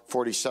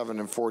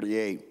 12:47 and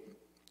 48.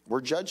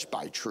 We're judged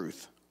by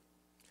truth.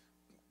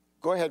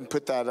 Go ahead and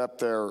put that up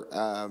there.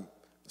 Let's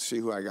see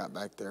who I got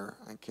back there.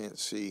 I can't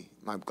see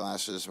my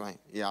glasses.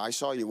 Yeah, I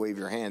saw you wave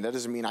your hand. That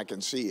doesn't mean I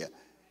can see you.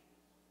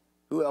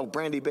 Who else?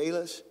 Brandy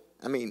Bayless?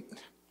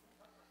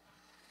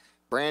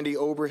 Brandy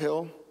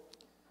Oberhill?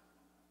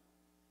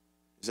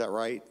 Is that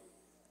right?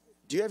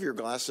 Do you have your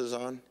glasses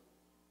on?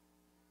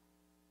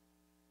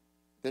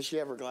 Does she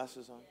have her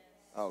glasses on?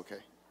 Oh, okay.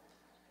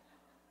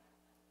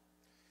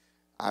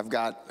 I've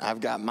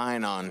got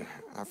mine on.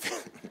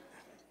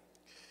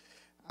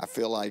 I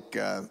feel like,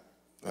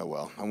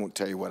 well, I won't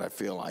tell you what I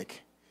feel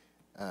like.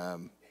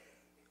 I'll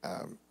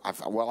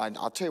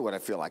tell you what I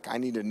feel like. I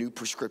need a new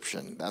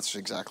prescription. That's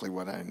exactly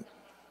what I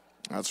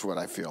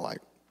feel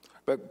like.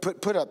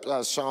 But put up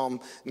Psalm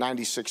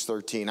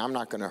 96:13. I'm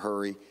not going to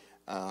hurry.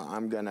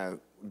 I'm going to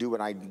do what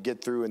I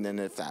get through, and then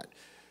if that.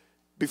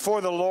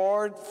 Before the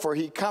Lord, for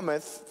he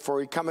cometh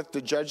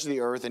to judge the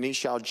earth, and he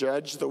shall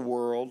judge the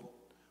world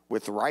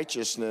with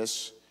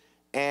righteousness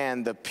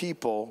and the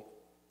people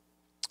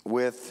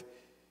with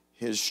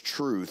his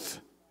truth.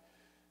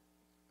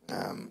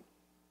 We're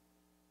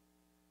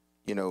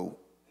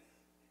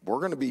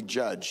going to be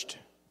judged,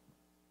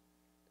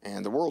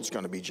 and the world's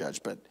going to be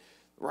judged, but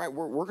right,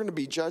 we're going to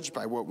be judged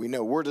by what we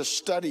know. We're to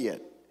study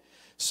it.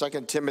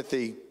 2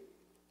 Timothy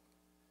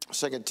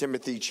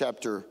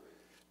chapter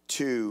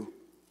 2.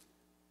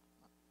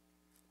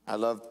 I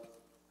love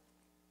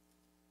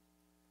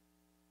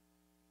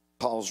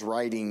Paul's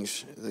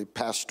writings, the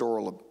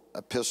pastoral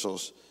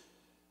epistles.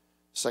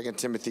 2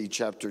 Timothy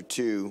chapter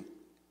 2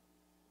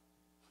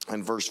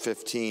 and verse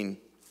 15.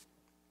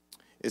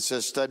 It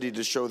says, study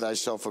to show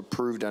thyself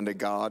approved unto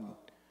God,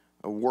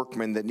 a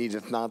workman that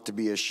needeth not to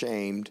be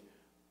ashamed,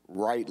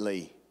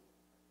 rightly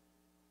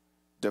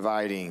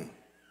dividing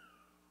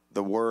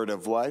the word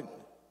of what?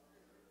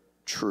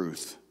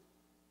 Truth.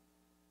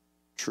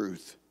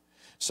 Truth.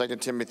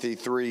 2 Timothy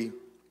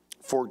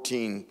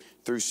 3:14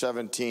 through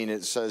 17,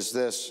 it says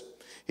this.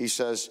 He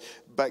says,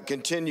 but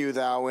continue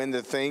thou in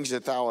the things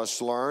that thou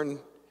hast learned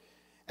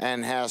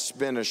and hast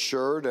been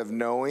assured of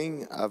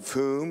knowing of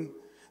whom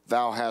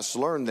thou hast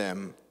learned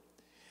them,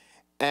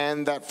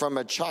 and that from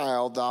a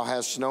child thou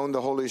hast known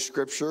the Holy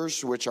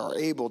Scriptures, which are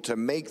able to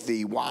make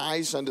thee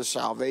wise unto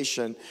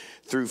salvation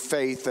through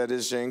faith that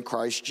is in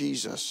Christ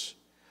Jesus.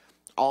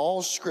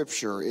 All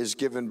Scripture is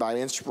given by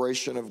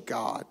inspiration of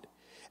God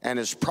and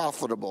is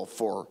profitable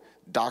for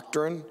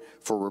doctrine,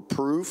 for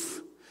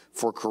reproof,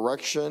 for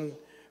correction,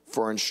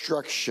 for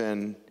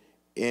instruction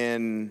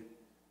in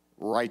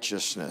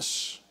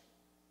righteousness.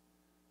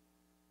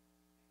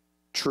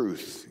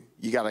 Truth.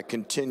 You got to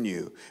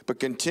continue.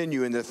 But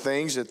continue in the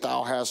things that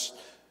thou hast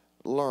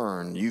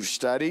learned. You've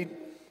studied.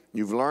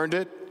 You've learned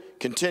it.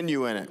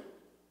 Continue in it.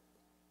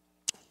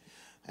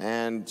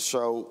 And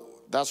so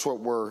that's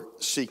what we're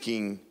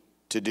seeking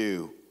to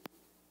do.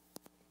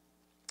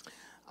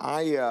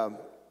 I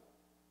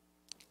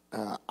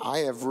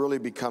have really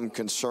become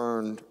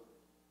concerned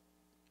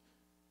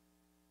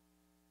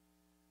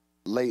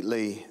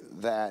lately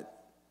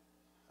that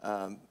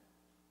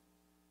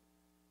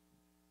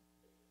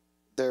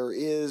there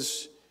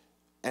is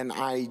an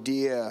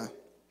idea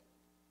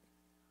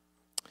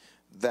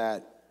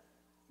that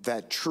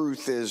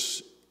truth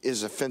is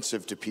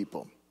offensive to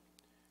people.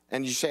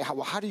 And you say,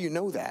 how do you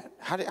know that?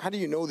 How do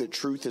you know that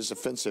truth is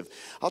offensive?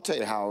 I'll tell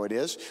you how it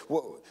is.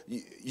 Well,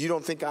 you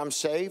don't think I'm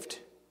saved?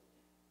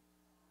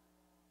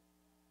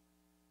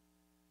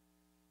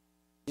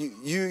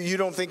 You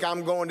don't think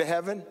I'm going to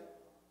heaven?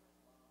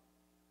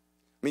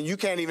 I mean, you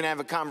can't even have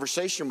a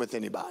conversation with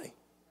anybody.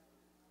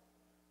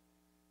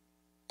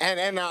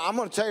 And I'm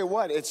going to tell you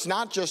what, it's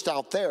not just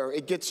out there,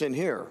 it gets in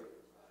here.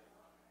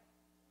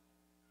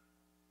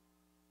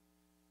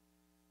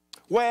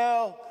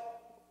 Well,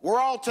 we're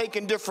all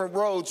taking different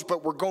roads,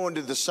 but we're going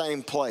to the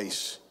same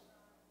place.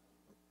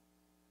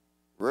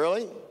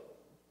 Really?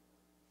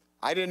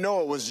 I didn't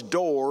know it was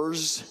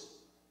doors.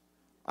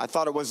 I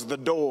thought it was the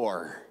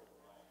door.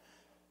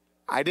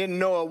 I didn't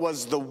know it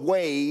was the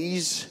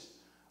ways.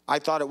 I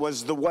thought it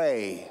was the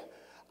way.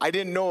 I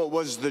didn't know it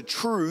was the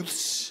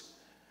truths.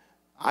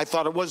 I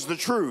thought it was the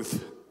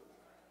truth.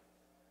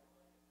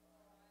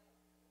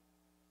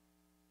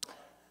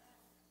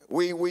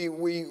 We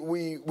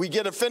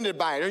get offended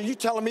by it. Are you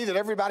telling me that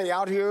everybody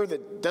out here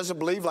that doesn't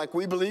believe like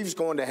we believe is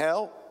going to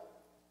hell?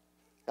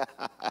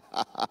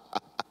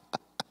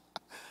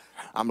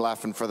 I'm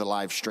laughing for the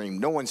live stream.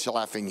 No one's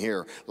laughing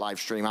here, live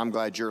stream. I'm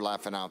glad you're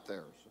laughing out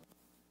there.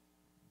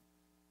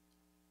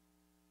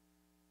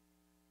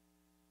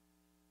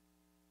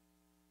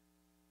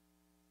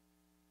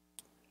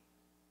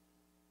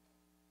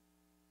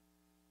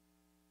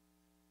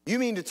 You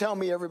mean to tell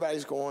me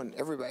everybody's going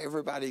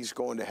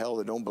to hell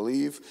that don't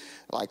believe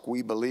like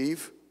we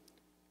believe?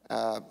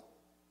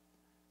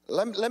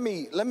 Let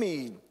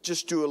me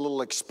just do a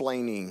little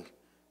explaining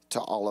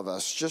to all of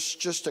us.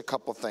 Just a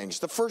couple things.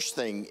 The first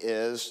thing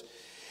is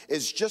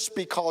just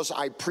because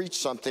I preach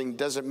something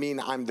doesn't mean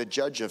I'm the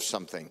judge of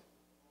something.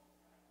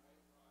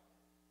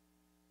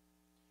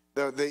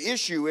 The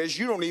issue is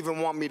you don't even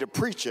want me to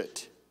preach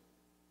it.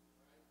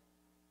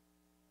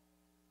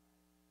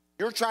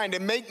 You're trying to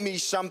make me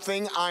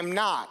something I'm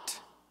not.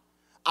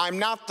 I'm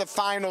not the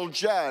final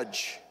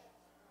judge.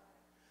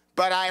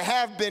 But I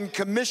have been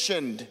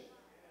commissioned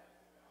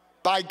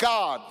by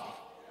God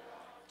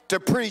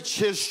to preach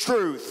His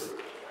truth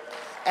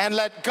and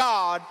let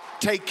God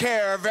take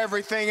care of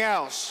everything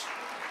else.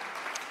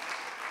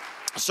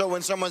 So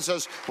when someone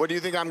says, "What do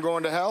you think, I'm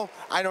going to hell?"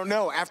 I don't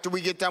know. After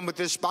we get done with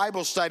this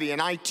Bible study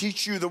and I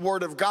teach you the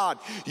Word of God,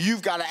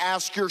 you've got to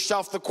ask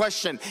yourself the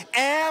question,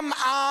 am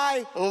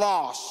I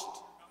lost?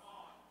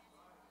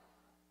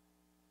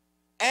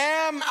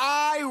 Am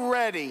I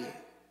ready?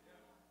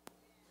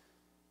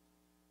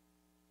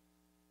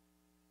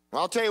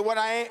 I'll tell you what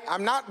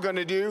I'm not going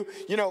to do.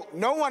 You know,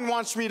 no one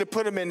wants me to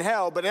put them in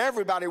hell, but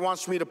everybody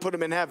wants me to put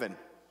them in heaven.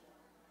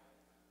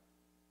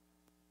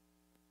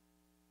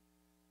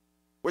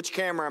 Which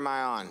camera am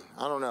I on?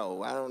 I don't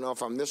know. I don't know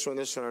if I'm this one,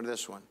 or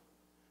this one.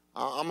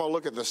 I'm going to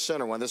look at the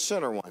center one,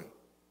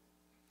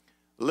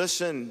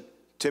 Listen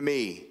to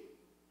me.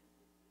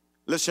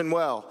 Listen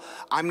well.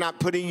 I'm not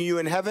putting you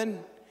in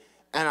heaven,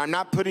 and I'm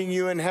not putting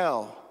you in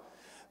hell.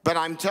 But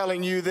I'm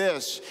telling you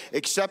this,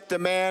 except a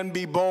man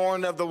be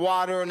born of the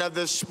water and of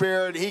the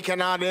Spirit, he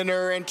cannot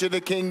enter into the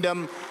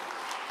kingdom.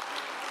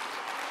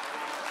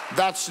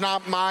 That's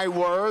not my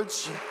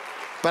words,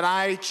 but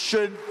I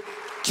should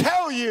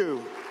tell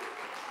you.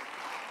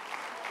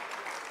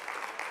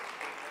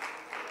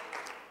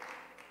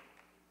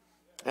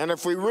 And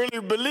if we really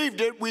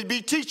believed it, we'd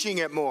be teaching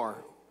it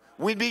more.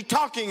 We'd be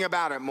talking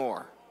about it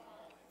more.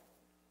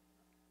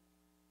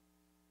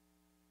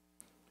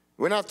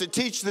 We don't have to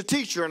teach the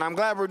teacher, and I'm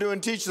glad we're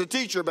doing teach the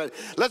teacher, but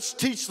let's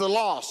teach the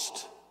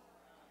lost.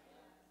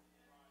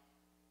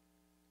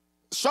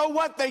 So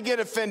what they get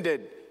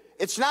offended?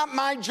 It's not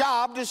my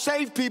job to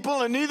save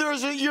people, and neither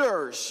is it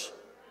yours.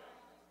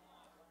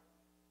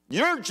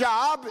 Your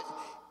job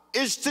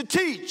is to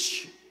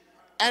teach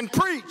and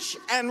preach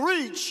and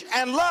reach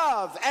and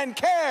love and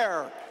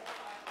care.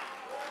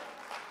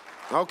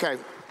 Okay.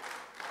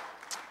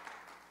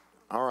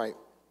 All right.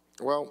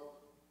 Well,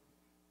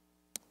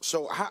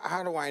 so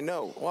how do I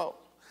know? Well,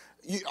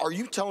 are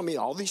you telling me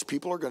all these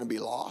people are going to be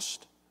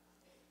lost?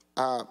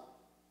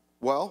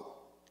 Well,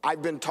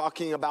 I've been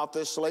talking about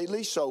this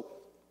lately, so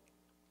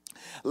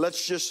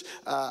let's just,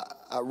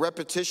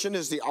 repetition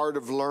is the art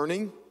of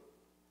learning.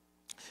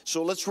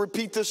 So let's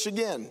repeat this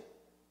again.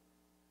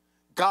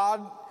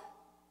 God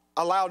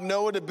allowed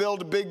Noah to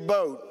build a big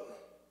boat,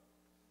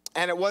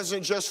 and it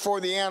wasn't just for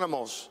the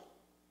animals.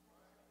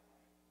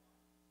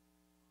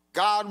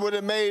 God would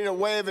have made a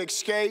way of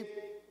escape.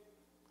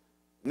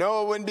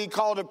 Noah wouldn't be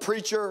called a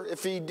preacher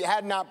if he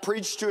had not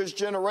preached to his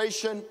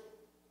generation.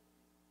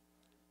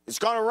 It's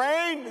going to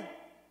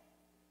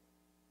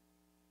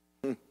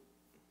rain.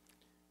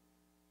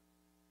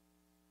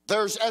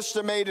 There's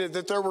estimated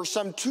that there were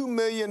some 2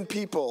 million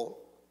people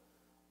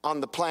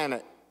on the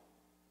planet.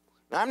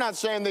 Now, I'm not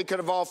saying they could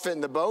have all fit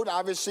in the boat.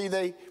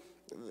 Obviously,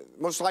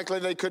 most likely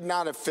they could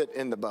not have fit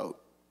in the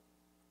boat.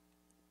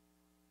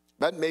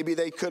 But maybe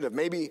they could have.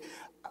 Maybe,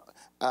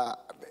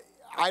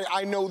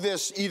 I know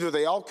this, either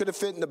they all could have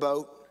fit in the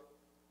boat,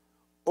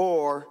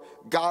 or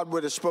God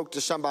would have spoke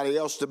to somebody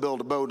else to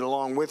build a boat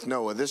along with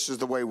Noah. This is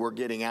the way we're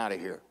getting out of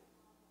here.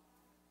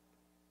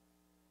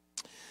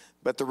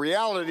 But the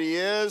reality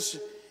is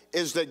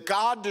that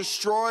God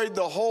destroyed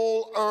the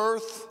whole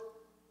earth,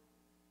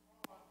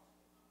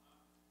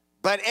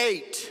 but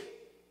 8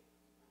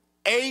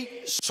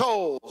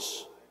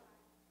 souls.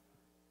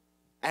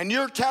 And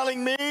you're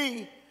telling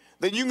me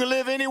that you can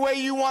live any way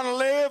you want to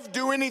live,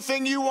 do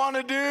anything you want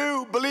to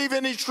do, believe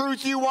any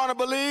truth you want to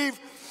believe,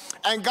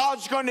 and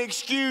God's going to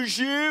excuse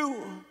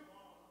you?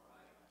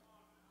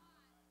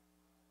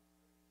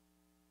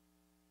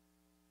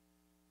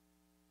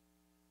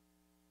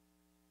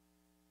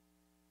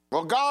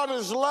 Well, God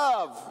is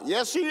love.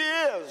 Yes, He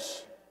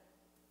is.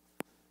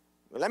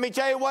 But let me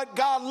tell you what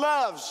God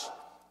loves.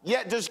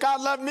 Yet, does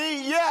God love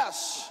me?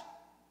 Yes.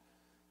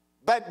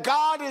 But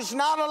God is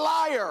not a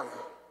liar.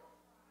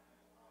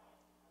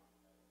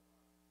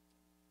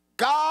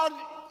 God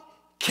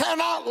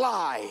cannot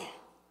lie.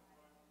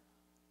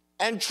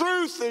 And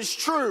truth is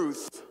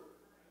truth.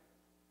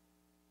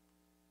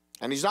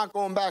 And He's not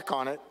going back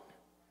on it.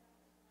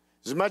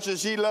 As much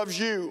as He loves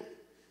you,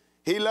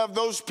 He loved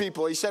those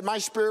people. He said, my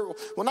spirit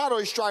will not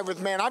always strive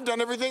with man. I've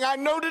done everything I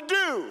know to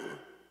do.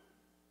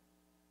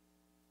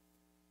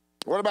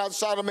 What about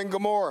Sodom and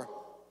Gomorrah?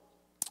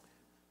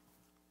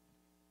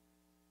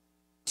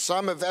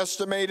 Some have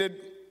estimated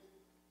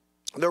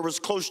there was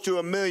close to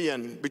 1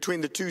 million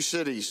between the two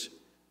cities.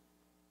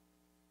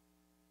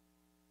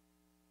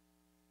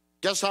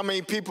 Guess how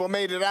many people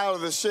made it out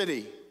of the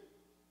city?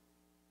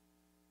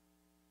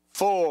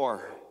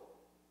 4.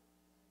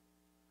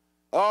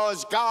 Oh,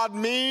 is God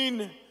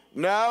mean?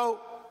 No.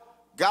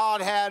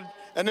 God had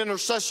an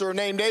intercessor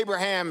named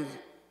Abraham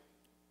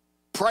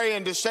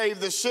praying to save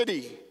the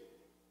city.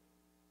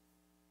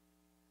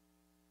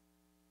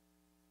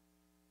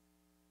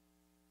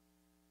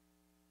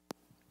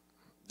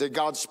 Did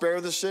God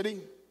spare the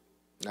city?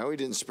 No, he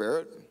didn't spare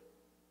it.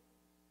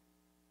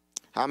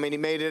 How many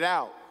made it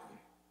out?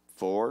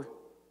 4.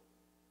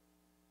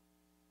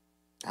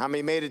 How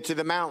many made it to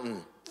the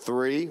mountain?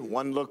 3.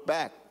 1 looked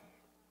back.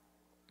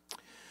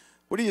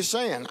 What are you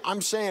saying?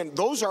 I'm saying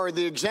those are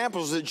the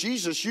examples that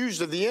Jesus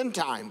used of the end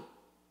time.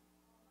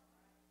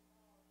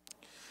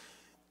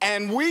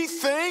 And we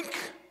think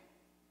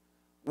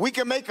we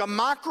can make a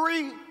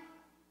mockery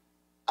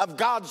of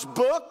God's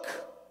book,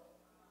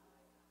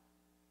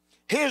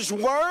 His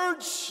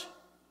words,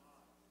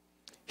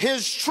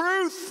 His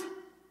truth.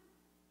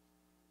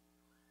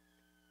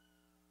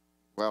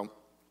 Well,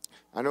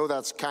 I know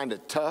that's kind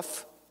of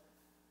tough,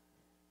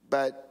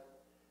 but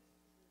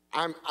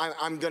I'm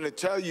going to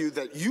tell you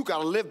that you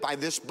got to live by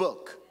this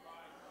book.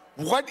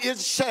 What it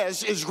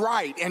says is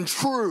right and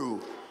true.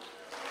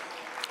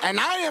 And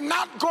I am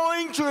not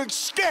going to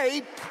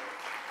escape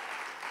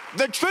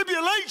the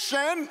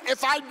tribulation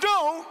if I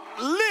don't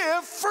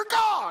live for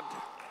God.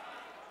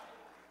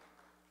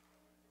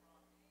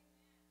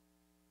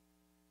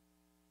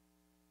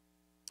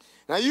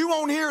 Now, you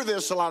won't hear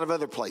this a lot of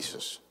other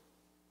places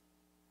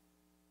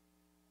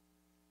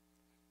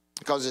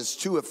because it's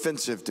too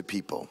offensive to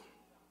people.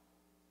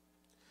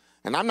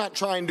 And I'm not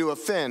trying to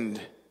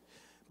offend,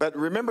 but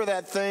remember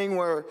that thing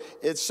where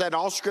it said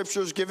all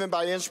scripture is given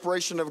by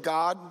inspiration of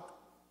God?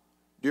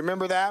 Do you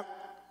remember that?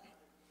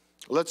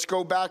 Let's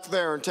go back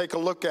there and take a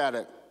look at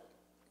it.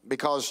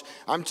 Because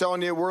I'm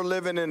telling you, we're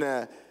living in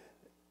a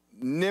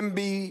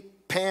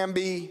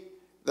NIMBY-PAMBY,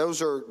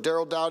 those are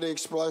Daryl Dowdy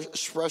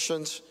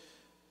expressions,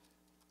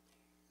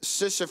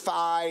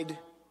 sissified,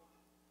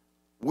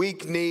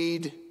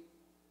 weak-kneed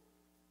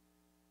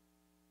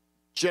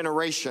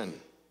generation.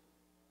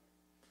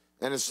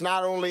 And it's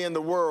not only in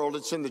the world,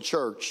 it's in the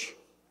church.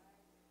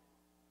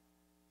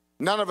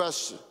 None of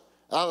us,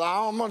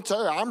 I'm going to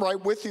tell you, I'm right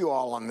with you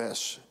all on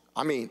this.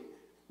 I mean,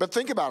 but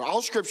think about it.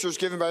 All scripture is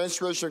given by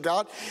inspiration of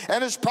God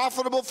and is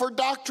profitable for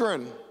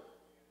doctrine.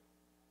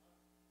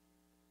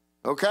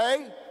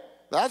 Okay?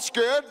 That's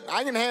good.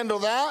 I can handle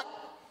that.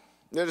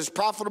 It is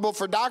profitable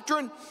for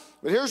doctrine.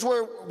 But here's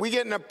where we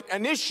get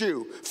an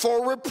issue.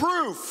 For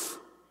reproof.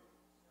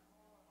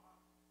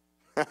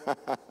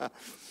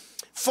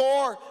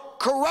 For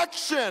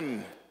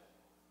correction.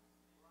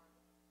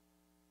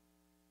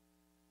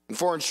 And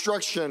for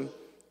instruction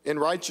in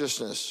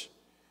righteousness.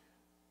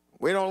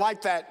 We don't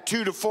like that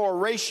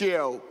 2-to-4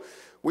 ratio.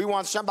 We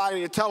want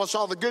somebody to tell us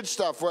all the good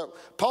stuff. Well,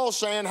 Paul's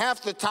saying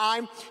half the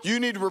time you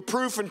need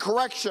reproof and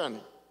correction.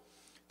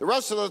 The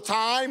rest of the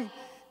time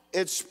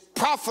it's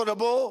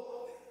profitable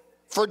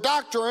for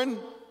doctrine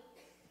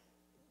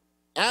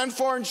and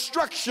for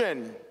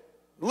instruction,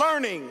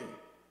 learning.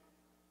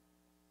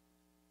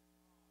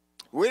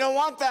 We don't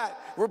want that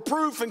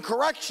reproof and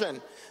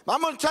correction.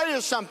 I'm going to tell you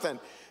something.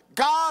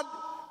 God,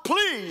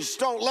 please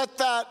don't let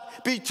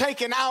that be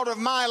taken out of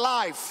my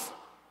life.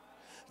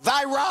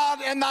 Thy rod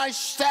and thy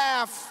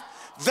staff,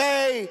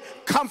 they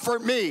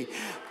comfort me.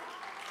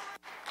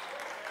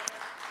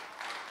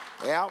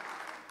 Yeah,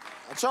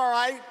 that's all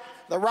right.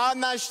 The rod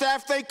and thy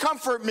staff, they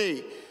comfort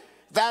me.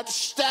 That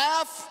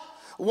staff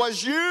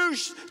was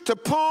used to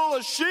pull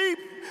a sheep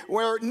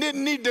where it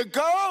didn't need to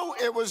go.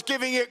 It was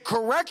giving it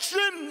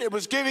correction. It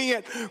was giving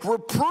it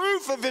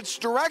reproof of its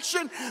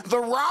direction. The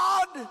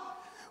rod,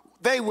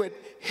 they would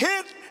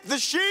hit the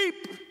sheep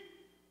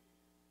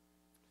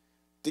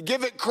to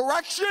give it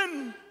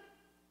correction,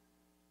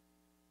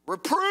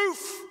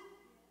 reproof.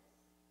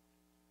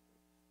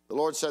 The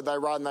Lord said, thy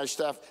rod and thy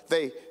staff,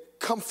 they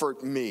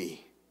comfort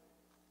me.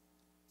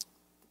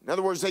 In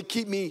other words, they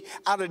keep me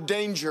out of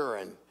danger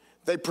and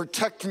they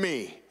protect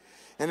me.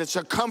 And it's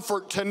a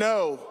comfort to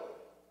know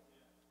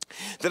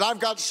that I've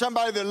got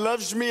somebody that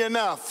loves me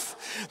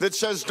enough that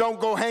says,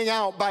 don't go hang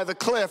out by the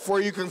cliff where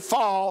you can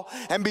fall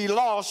and be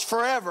lost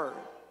forever.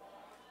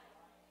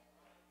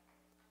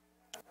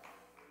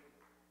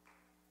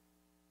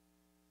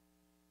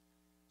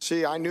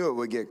 See, I knew it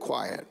would get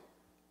quiet,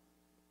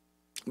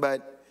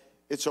 but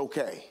it's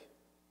okay.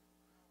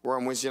 We're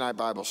on Wednesday night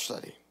Bible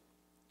study.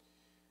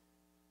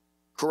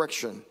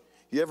 Correction.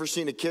 You ever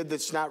seen a kid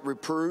that's not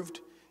reproved?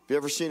 Have you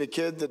ever seen a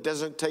kid that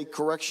doesn't take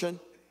correction?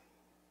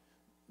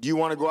 Do you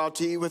want to go out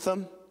to eat with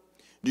them?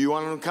 Do you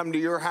want them to come to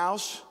your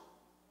house?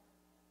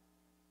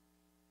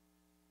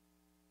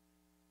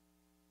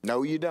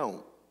 No, you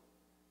don't.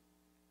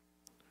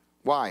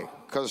 Why?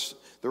 Because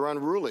they're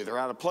unruly. They're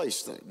out of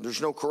place.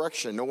 There's no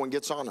correction. No one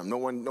gets on them. No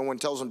one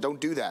tells them, don't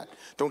do that.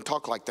 Don't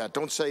talk like that.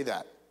 Don't say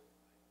that.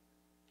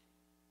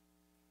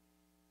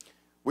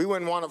 We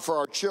wouldn't want it for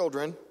our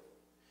children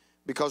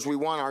because we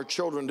want our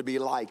children to be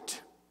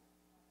liked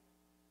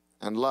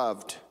and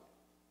loved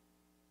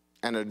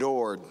and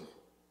adored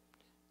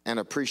and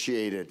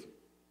appreciated.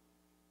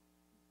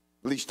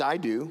 At least I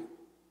do.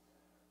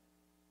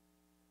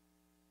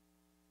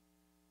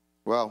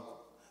 Well,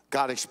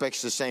 God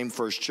expects the same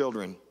for his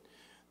children.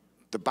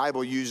 The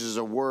Bible uses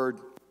a word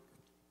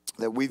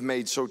that we've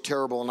made so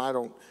terrible, and I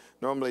don't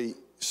normally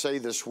say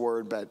this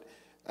word, but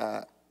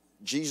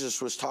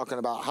Jesus was talking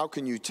about how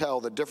can you tell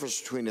the difference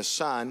between a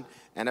son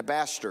and a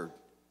bastard?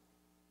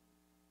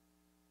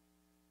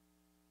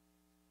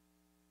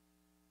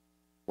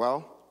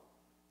 Well,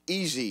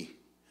 easy,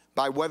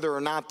 by whether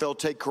or not they'll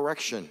take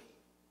correction.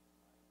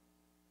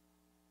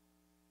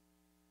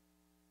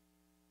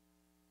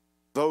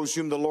 Those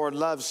whom the Lord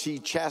loves, he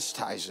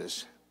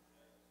chastises.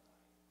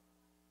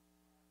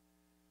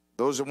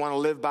 Those that want to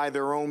live by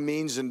their own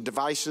means and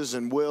devices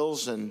and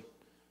wills and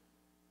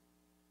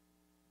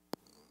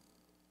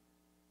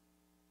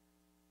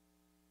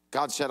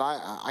God said,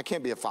 I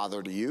can't be a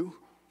father to you.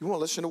 You won't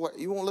listen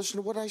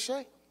to what I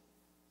say.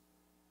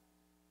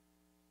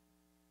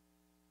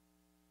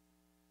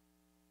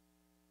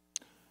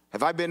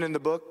 Have I been in the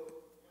book?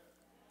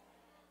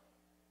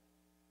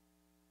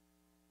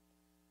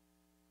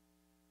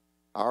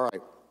 All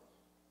right.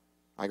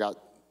 I got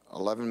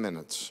 11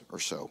 minutes or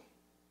so.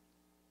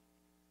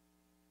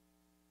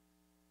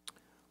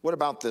 What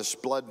about this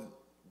blood,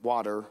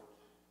 water,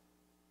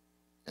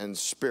 and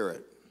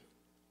spirit?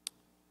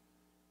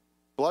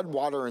 Blood,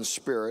 water, and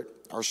spirit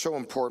are so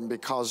important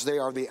because they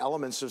are the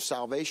elements of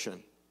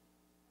salvation.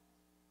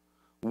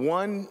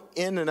 One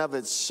in and of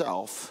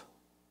itself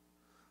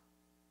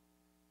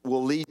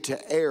will lead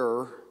to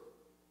error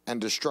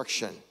and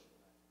destruction.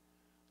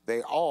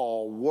 They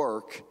all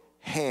work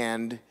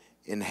hand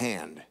in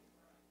hand.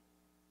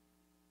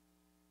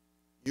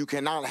 You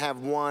cannot have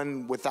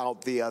one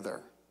without the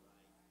other.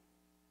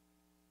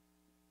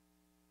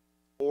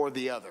 Or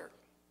the other.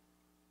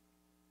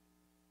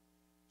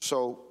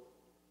 So,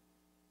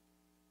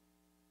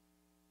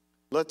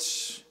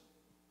 let's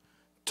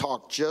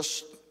talk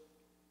just,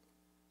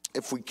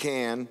 if we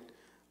can,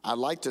 I'd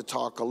like to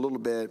talk a little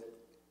bit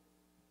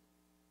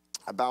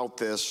about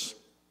this,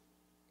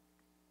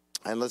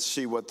 and let's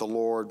see what the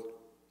Lord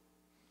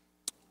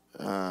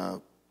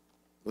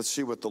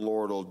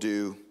will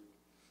do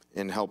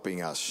in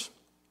helping us.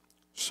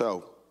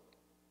 So,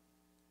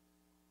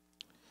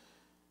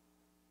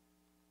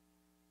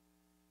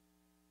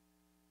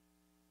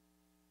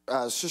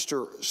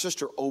 Sister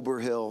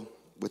Oberhill,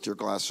 with your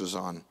glasses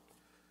on.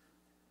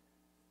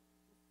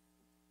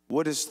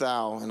 Wouldest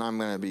thou, and I'm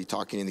going to be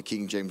talking in the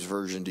King James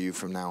Version to you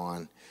from now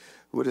on.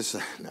 Wouldest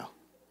thou, no.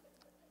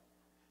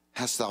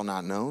 Hast thou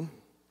not known?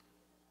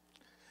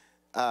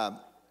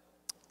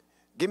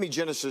 Give me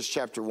Genesis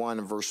chapter 1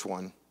 and verse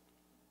 1.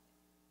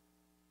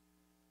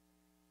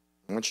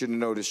 I want you to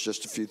notice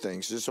just a few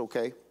things. Is this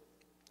okay?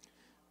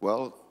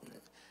 Well,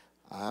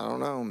 I don't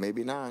know.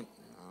 Maybe not.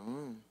 I don't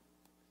know.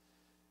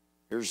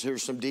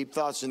 Here's some deep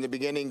thoughts. In the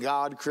beginning,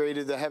 God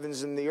created the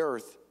heavens and the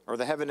earth, or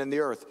the heaven and the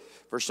earth.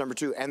 Verse number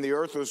 2, and the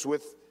earth was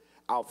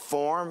without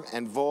form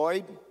and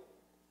void.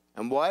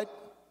 And what?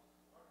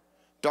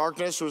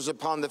 Darkness was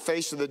upon the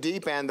face of the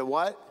deep, and the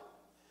what?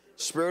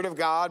 Spirit of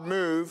God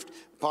moved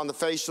upon the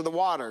face of the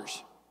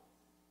waters.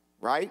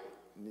 Right?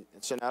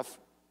 That's enough.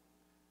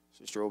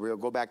 Sister Oberhill,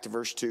 go back to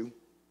verse 2.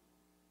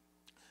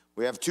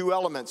 We have two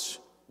elements,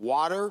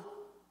 water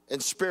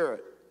and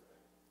spirit.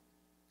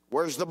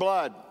 Where's the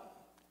blood?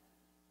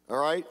 All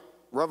right?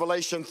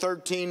 Revelation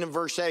 13 and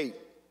verse 8.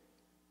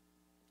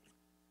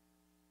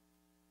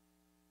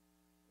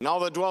 And all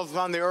that dwelleth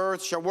upon the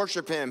earth shall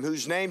worship him,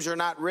 whose names are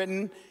not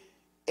written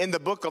in the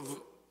book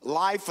of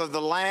life of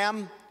the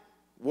Lamb.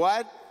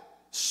 What?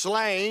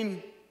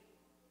 Slain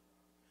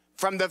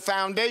from the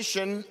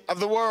foundation of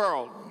the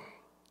world.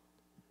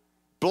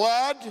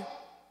 Blood,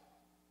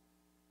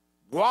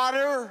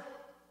 water,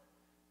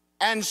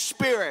 and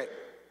spirit.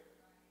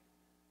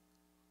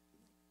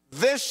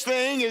 This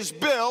thing is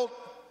built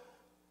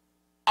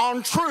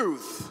on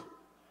truth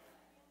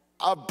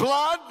of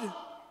blood,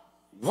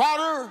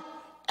 water,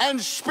 and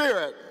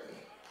spirit.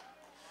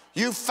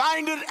 You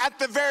find it at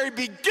the very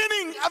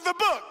beginning of the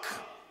book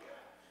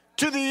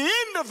to the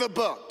end of the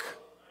book.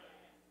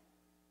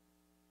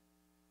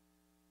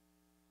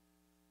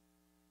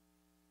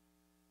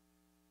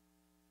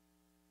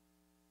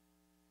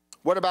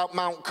 What about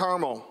Mount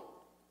Carmel?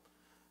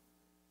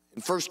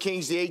 In 1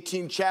 Kings, the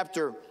 18th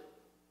chapter,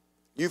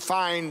 you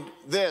find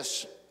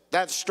this,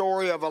 that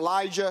story of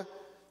Elijah.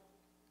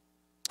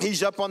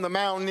 He's up on the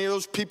mountain.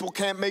 Those people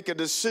can't make a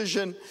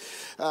decision.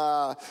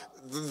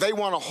 They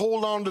want to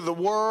hold on to the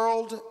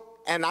world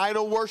and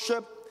idol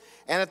worship,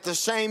 and at the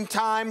same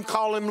time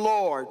call him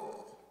Lord.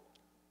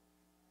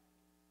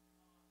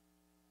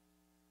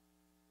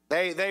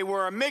 They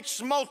were a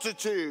mixed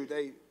multitude.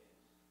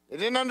 They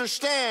didn't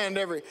understand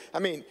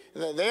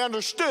they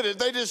understood it.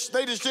 They just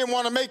didn't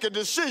want to make a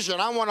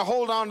decision. I want to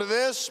hold on to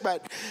this,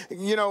 but,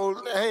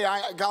 hey,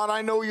 God,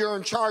 I know you're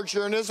in charge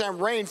here, and this hasn't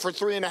rained for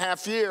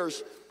 3.5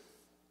 years.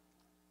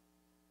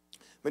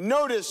 But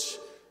notice,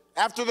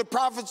 after the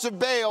prophets of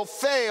Baal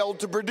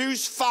failed to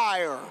produce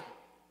fire,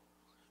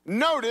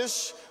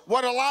 notice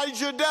what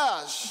Elijah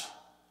does.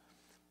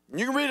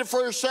 You can read it for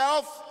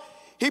yourself.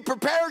 He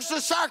prepares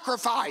the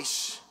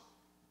sacrifice.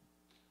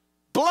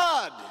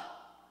 Blood.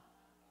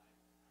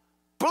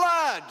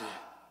 Blood.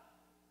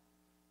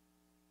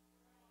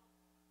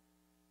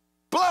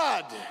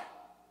 Blood.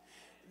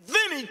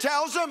 Then he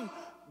tells them,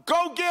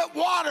 go get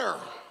water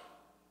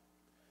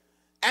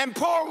and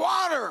pour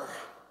water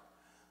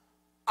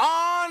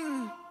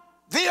on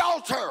the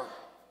altar.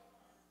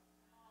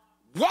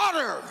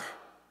 Water,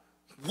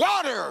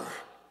 water,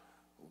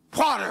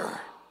 water.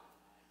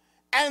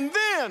 And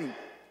then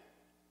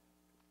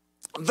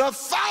the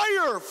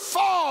fire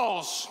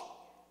falls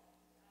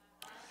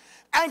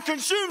and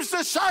consumes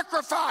the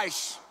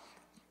sacrifice,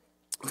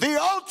 the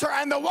altar,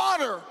 and the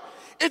water.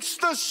 It's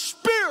the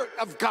Spirit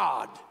of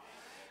God.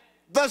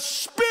 The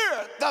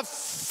Spirit, the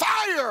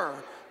fire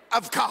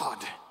of God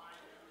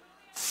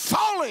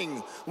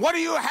falling. What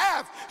do you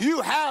have? You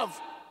have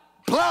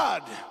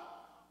blood,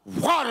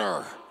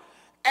 water,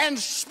 and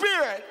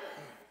Spirit.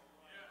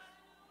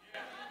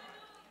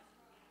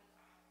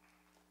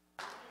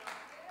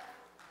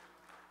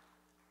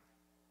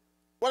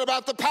 What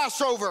about the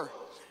Passover?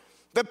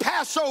 The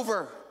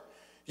Passover,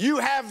 you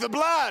have the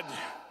blood,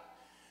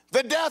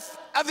 the death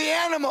of the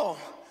animal,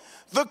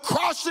 the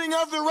crossing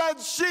of the Red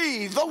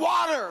Sea, the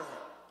water,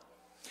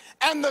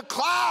 and the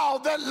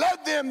cloud that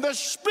led them, the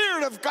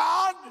Spirit of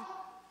God.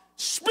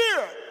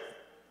 Spirit.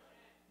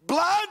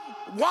 Blood,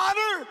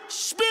 water,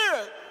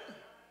 Spirit.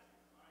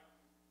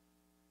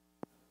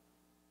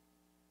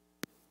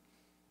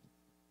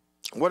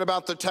 What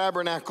about the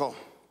tabernacle?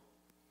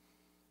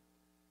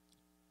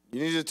 You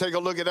need to take a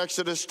look at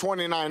Exodus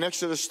 29,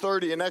 Exodus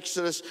 30, and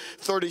Exodus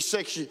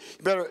 36. You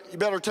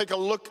better take a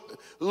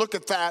look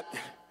at that.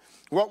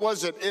 What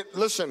was it?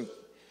 Listen,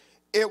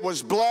 it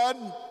was blood,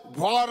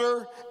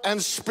 water,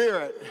 and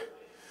Spirit.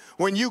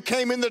 When you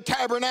came in the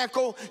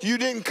tabernacle, you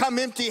didn't come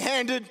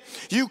empty-handed.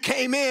 You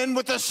came in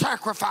with a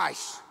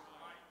sacrifice.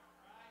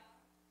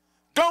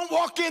 Don't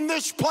walk in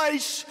this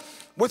place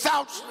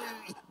without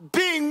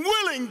being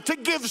willing to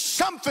give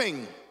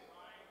something.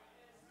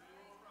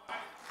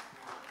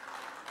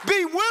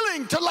 Be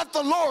willing to let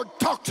the Lord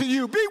talk to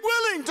you. Be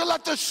willing to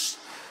let the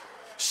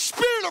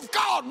Spirit of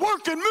God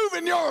work and move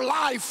in your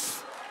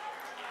life.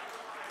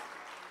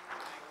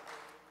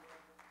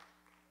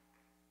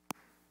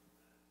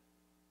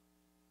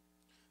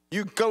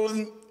 You go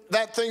in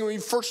that thing, the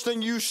first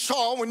thing you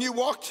saw when you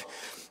walked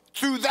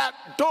through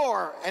that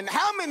door. And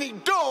how many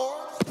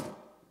doors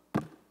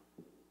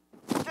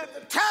did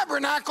the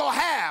tabernacle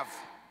have?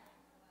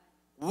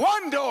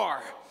 One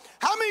door.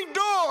 How many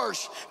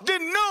doors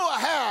did Noah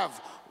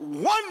have?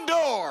 One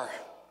door.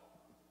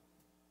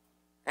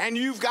 And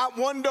you've got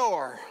one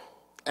door,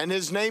 and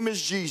his name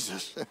is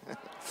Jesus.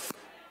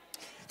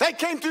 They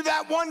came through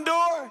that one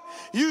door.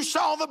 You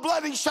saw the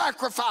bloody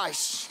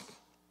sacrifice.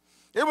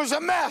 It was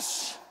a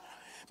mess.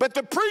 But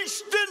the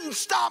priest didn't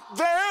stop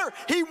there.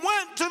 He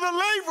went to the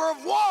laver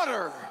of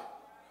water.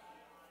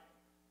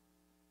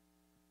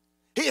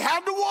 He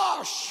had to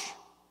wash.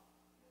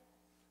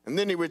 And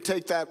then he would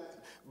take that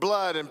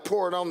blood and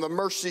pour it on the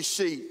mercy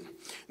seat.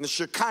 And the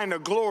Shekinah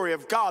glory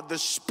of God, the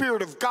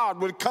Spirit of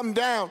God would come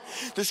down,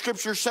 the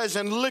scripture says,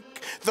 and lick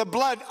the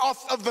blood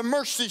off of the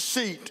mercy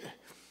seat.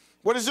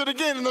 What is it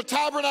again in the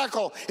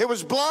tabernacle? It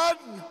was blood,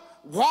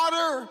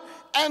 water,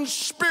 and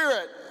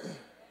Spirit.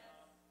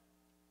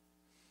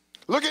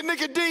 Look at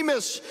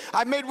Nicodemus.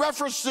 I made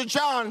reference to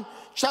John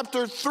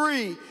chapter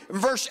 3,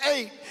 verse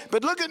 8.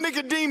 But look at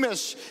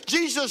Nicodemus.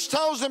 Jesus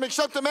tells him,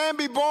 except a man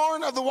be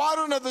born of the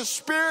water and of the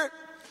Spirit,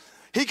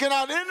 he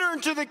cannot enter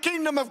into the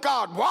kingdom of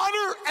God.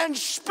 Water and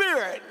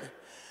Spirit.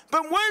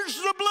 But where's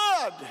the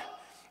blood?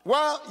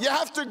 Well, you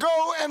have to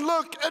go and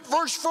look at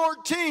verse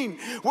 14,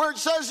 where it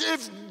says,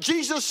 if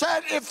Jesus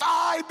said, if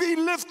I be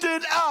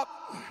lifted up.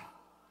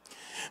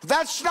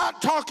 That's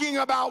not talking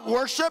about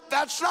worship.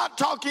 That's not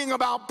talking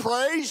about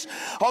praise,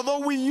 although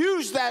we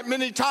use that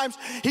many times.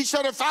 He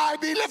said, if I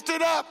be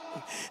lifted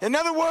up. In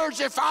other words,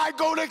 if I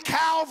go to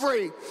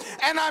Calvary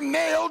and I'm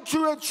nailed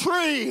to a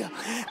tree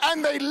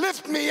and they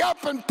lift me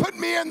up and put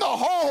me in the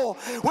hole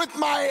with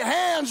my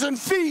hands and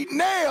feet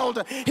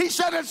nailed, he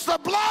said, it's the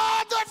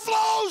blood that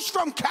flows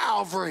from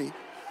Calvary.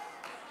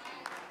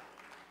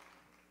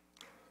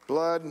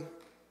 Blood,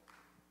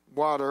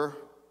 water,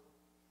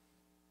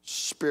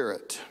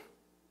 Spirit.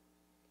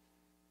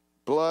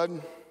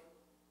 Blood,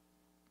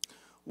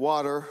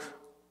 water,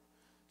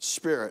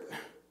 Spirit.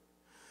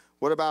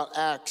 What about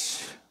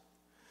Acts?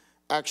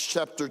 Acts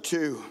chapter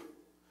 2.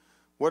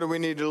 What do we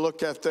need to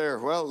look at there?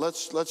 Well,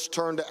 let's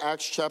turn to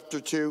Acts chapter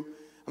 2.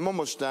 I'm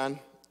almost done.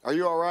 Are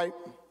you all right?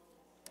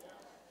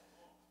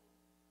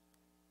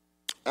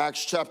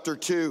 Acts chapter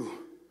 2.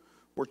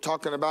 We're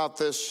talking about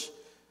this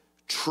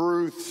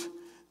truth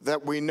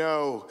that we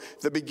know,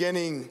 the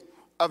beginning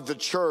of the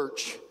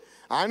church.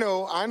 I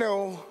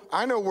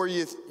know where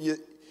you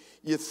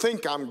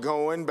think I'm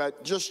going,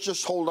 but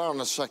just hold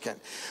on a second.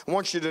 I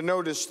want you to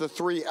notice the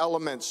three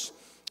elements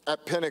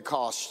at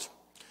Pentecost.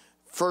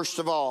 First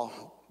of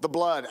all, the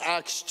blood,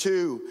 Acts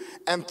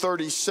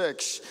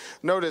 2:36.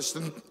 Notice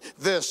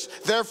this.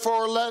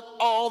 Therefore, let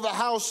all the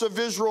house of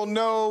Israel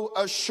know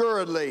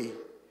assuredly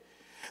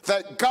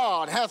that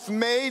God hath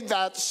made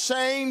that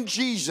same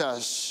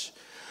Jesus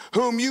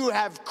whom you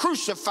have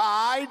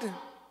crucified,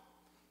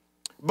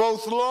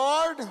 both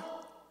Lord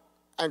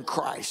and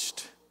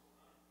Christ.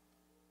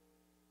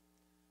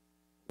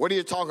 What are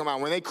you talking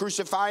about? When they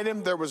crucified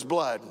him, there was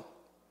blood.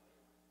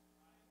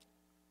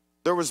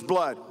 There was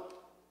blood.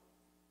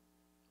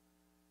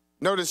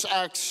 Notice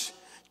Acts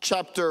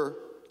chapter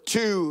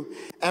 2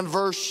 and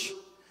verse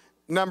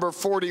number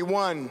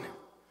 41.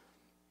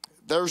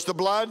 There's the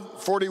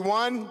blood,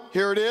 41,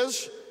 here it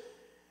is.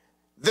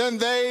 Then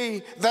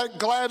they that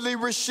gladly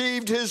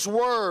received his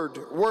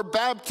word were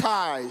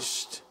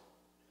baptized.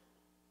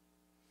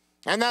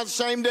 And that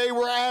same day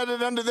were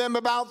added unto them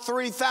about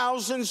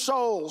 3,000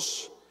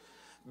 souls,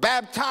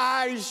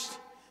 baptized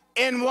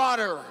in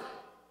water.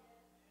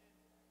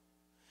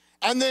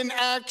 And then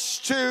Acts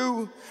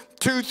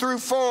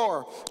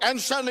 2:2-4. And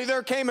suddenly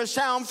there came a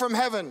sound from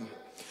heaven,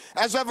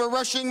 as of a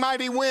rushing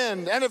mighty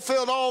wind, and it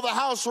filled all the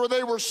house where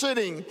they were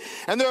sitting.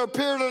 And there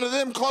appeared unto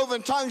them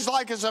cloven tongues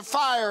like as of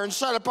fire, and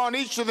sat upon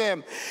each of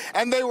them.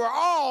 And they were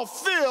all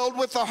filled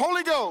with the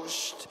Holy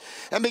Ghost,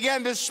 and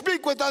began to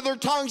speak with other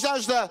tongues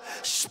as the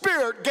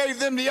Spirit gave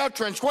them the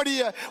utterance. What are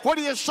you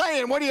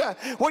saying? What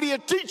are you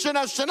teaching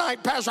us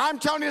tonight, Pastor? I'm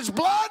telling you, it's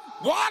blood,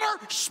 water,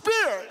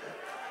 Spirit.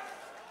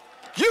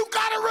 You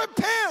got to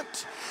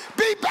repent.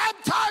 Be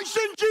baptized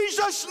in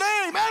Jesus'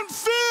 name and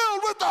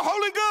filled with the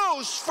Holy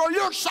Ghost for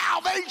your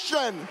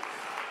salvation.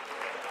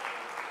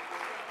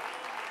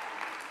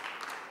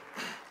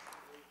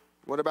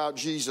 What about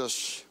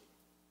Jesus?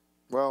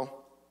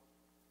 Well,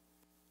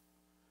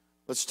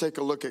 let's take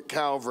a look at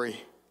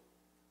Calvary.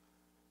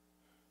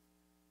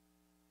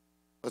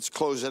 Let's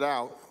close it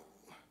out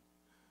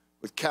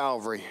with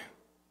Calvary.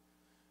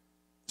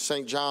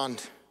 St. John,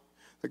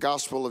 the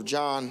Gospel of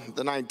John,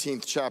 the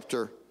 19th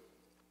chapter.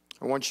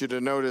 I want you to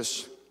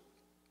notice,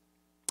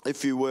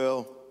 if you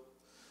will,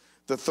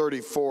 the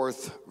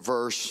 34th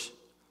verse.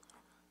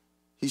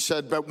 He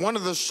said, but one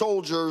of the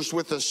soldiers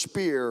with a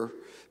spear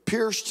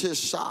pierced his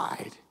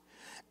side,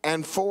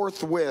 and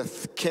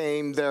forthwith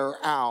came there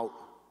out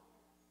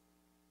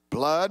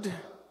blood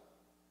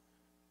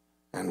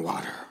and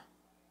water.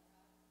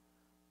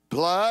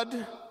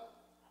 Blood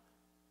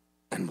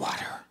and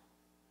water.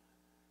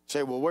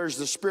 Say, well, where's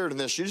the Spirit in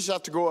this? You just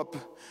have to go up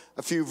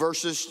a few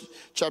verses,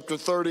 chapter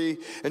 30.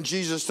 And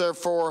Jesus,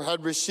 therefore,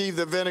 had received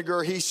the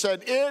vinegar. He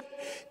said, it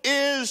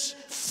is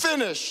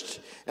finished.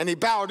 And he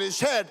bowed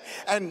his head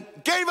and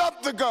gave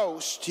up the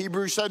ghost.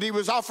 Hebrews said he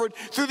was offered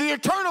through the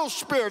eternal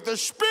Spirit. The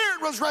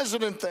Spirit was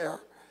resident there.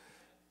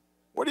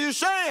 What are you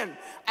saying?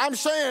 I'm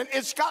saying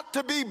it's got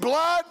to be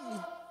blood,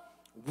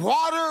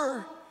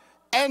 water,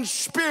 and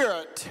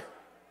Spirit.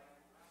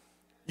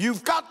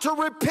 You've got to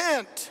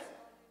repent.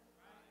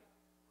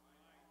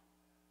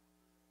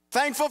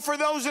 Thankful for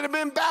those that have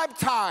been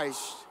baptized.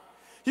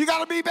 You got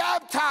to be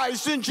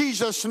baptized in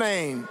Jesus'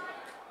 name.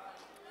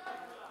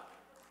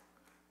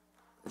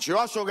 But you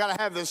also got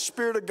to have the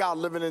Spirit of God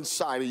living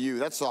inside of you.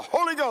 That's the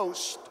Holy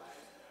Ghost.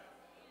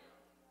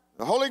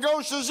 The Holy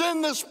Ghost is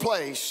in this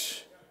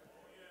place.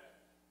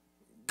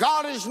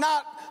 God has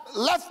not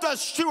left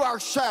us to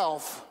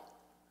ourselves.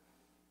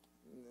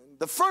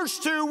 The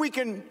first two, we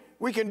can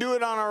do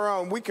it on our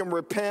own. We can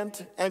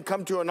repent and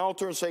come to an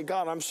altar and say,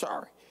 God, I'm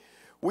sorry.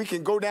 We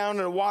can go down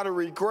in a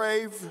watery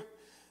grave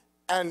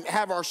and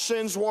have our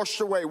sins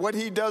washed away. What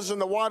he does in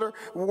the water,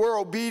 we're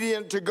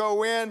obedient to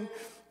go in.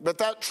 But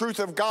that truth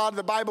of God,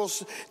 the Bible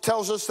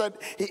tells us that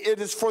it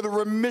is for the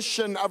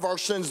remission of our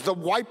sins, the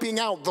wiping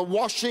out, the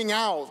washing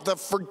out, the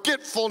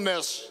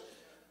forgetfulness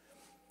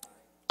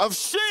of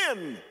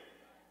sin.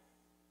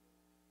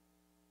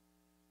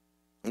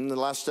 And the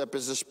last step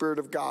is the Spirit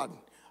of God.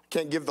 I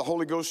can't give the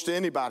Holy Ghost to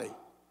anybody,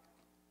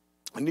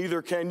 and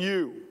neither can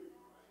you.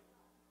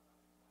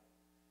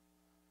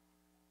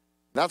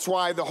 That's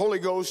why the Holy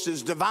Ghost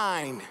is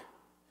divine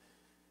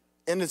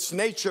in its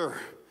nature,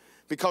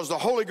 because the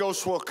Holy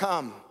Ghost will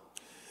come.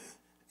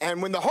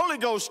 And when the Holy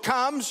Ghost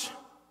comes,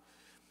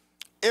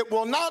 it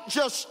will not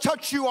just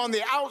touch you on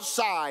the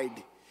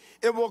outside.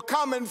 It will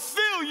come and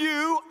fill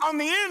you on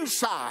the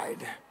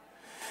inside.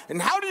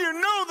 And how do you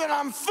know that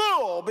I'm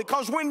full?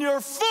 Because when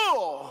you're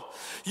full,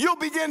 you'll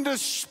begin to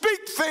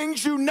speak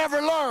things you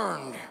never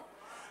learned.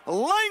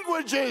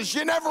 Languages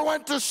you never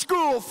went to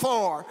school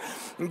for.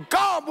 And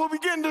God will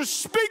begin to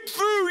speak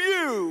through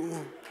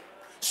you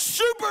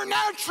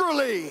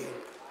supernaturally.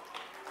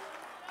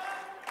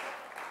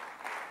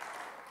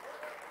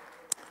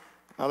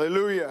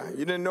 Hallelujah.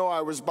 You didn't know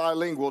I was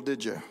bilingual,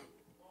 did you?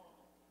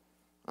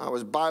 I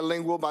was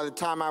bilingual by the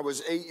time I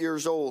was 8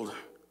 years old.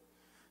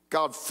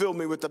 God filled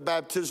me with the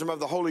baptism of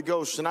the Holy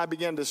Ghost, and I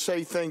began to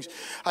say things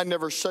I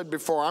never said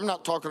before. I'm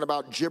not talking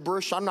about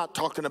gibberish. I'm not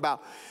talking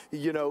about,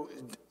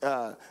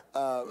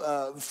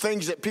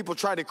 things that people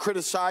try to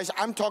criticize.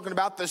 I'm talking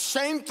about the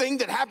same thing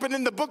that happened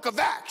in the book of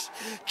Acts,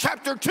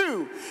 chapter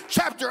 2,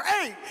 chapter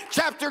 8,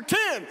 chapter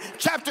 10,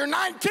 chapter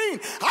 19.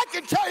 I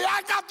can tell you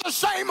I got the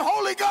same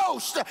Holy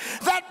Ghost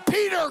that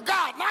Peter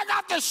got, and I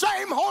got the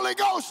same Holy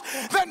Ghost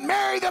that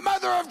Mary, the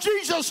mother of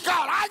Jesus,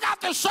 got. I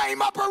got the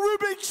same upper room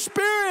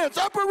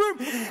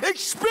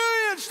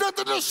experience that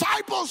the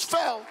disciples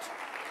felt.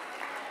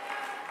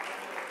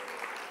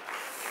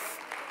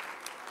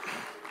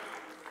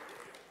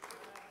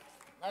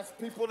 That's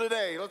people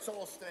today. Let's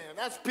all stand.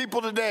 That's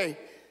people today.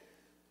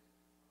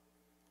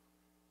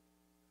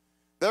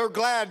 They're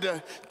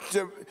glad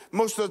to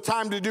most of the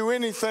time to do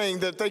anything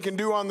that they can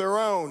do on their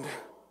own.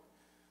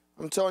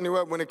 I'm telling you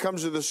what, when it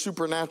comes to the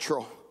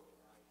supernatural,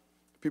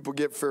 people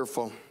get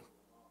fearful.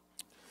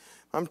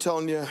 I'm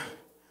telling you,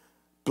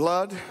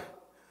 blood,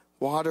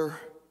 water,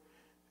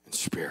 and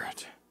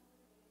spirit.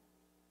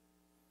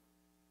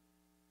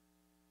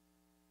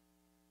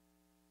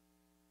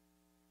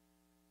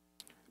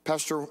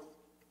 Pastor,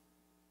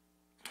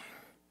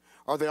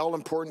 are they all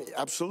important?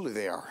 Absolutely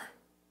they are.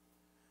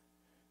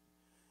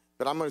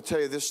 But I'm going to tell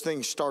you, this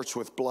thing starts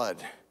with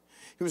blood.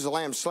 He was the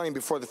lamb slain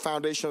before the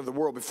foundation of the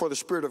world. Before the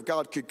Spirit of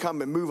God could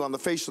come and move on the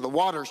face of the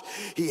waters,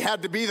 he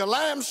had to be the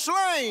lamb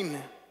slain.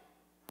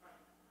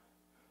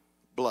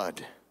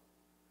 Blood.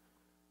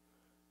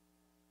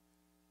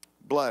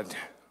 Blood.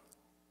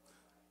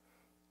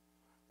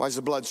 Why is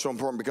the blood so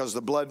important? Because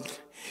the blood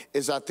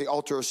is at the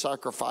altar of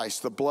sacrifice.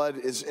 The blood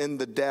is in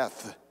the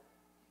death.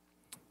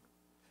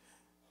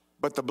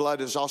 But the blood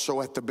is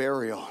also at the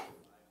burial.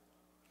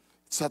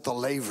 It's at the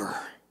laver.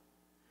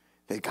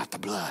 They got the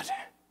blood.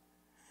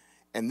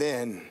 And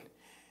then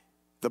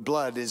the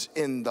blood is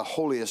in the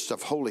holiest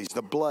of holies.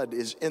 The blood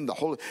is in the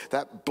holy.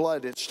 That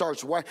blood, it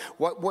starts. Why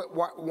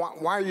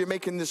are you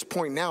making this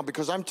point now?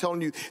 Because I'm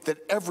telling you that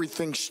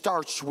everything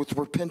starts with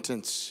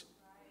repentance.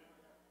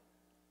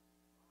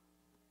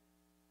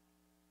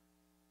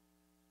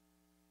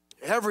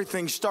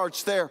 Everything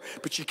starts there,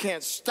 but you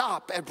can't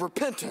stop at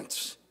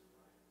repentance.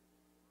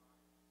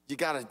 You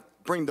got to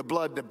bring the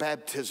blood to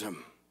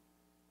baptism.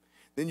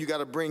 Then you got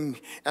to bring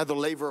the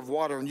laver of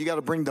water, and you got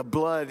to bring the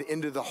blood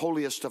into the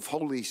holiest of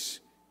holies.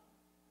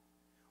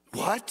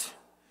 What?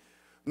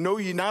 Know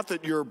ye not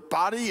that your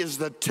body is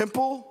the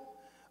temple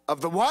of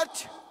the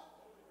what?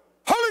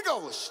 Holy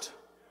Ghost.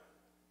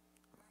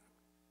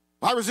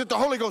 Why was it the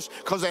Holy Ghost?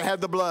 Because they had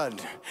the blood.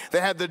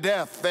 They had the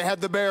death. They had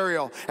the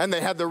burial. And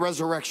they had the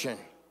resurrection.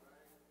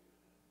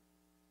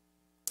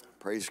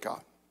 Praise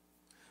God.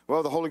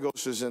 Well, the Holy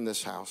Ghost is in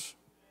this house.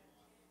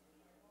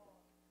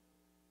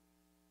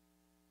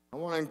 I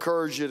want to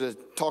encourage you to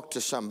talk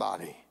to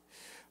somebody.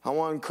 I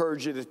want to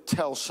encourage you to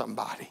tell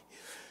somebody.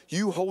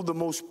 You hold the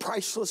most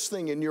priceless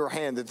thing in your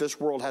hand that this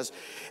world has.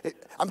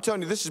 I'm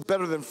telling you, this is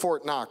better than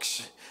Fort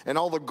Knox and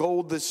all the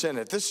gold that's in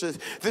it. This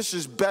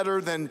is better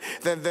than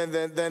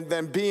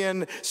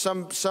being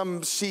some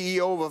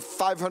CEO of a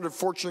 500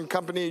 Fortune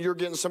company and you're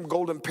getting some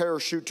golden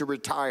parachute to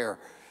retire.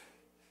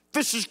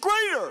 This is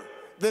greater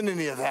than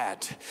any of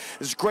that.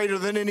 It's greater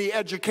than any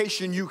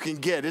education you can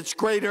get. It's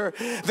greater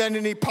than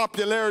any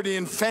popularity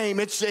and fame.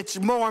 It's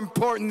more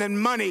important than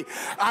money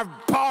I've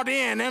bought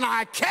in and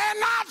I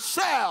cannot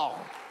sell.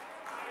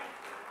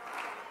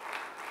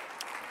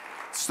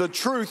 It's the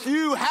truth.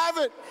 You have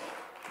it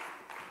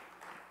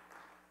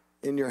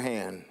in your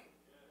hand.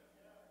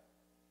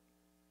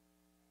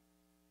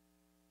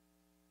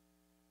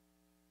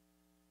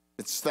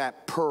 It's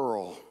that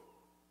pearl.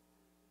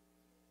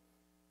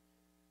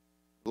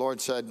 The Lord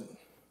said,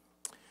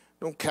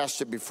 don't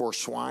cast it before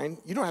swine.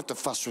 You don't have to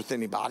fuss with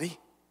anybody.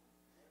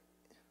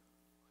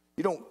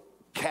 You don't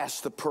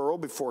cast the pearl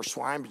before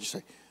swine, but you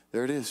say,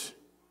 there it is.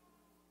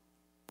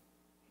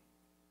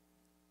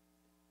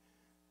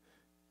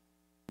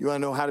 You want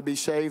to know how to be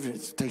saved?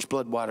 It takes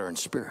blood, water, and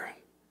spirit.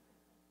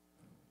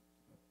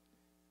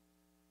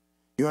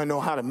 You want to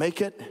know how to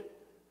make it?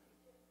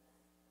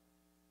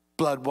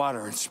 Blood,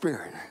 water, and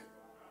spirit.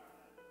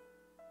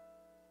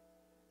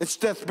 It's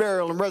death,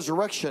 burial, and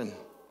resurrection.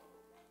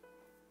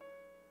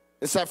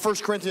 It's that 1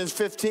 Corinthians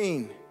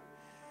 15.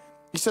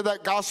 He said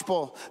that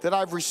gospel that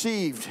I've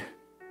received,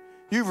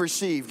 you've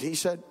received. He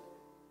said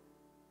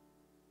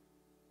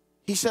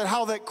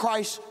how that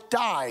Christ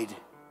died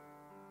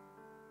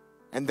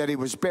and that he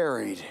was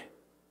buried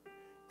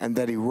and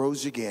that he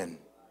rose again.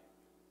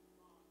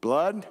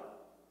 Blood,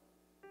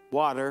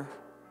 water,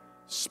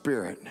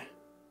 spirit.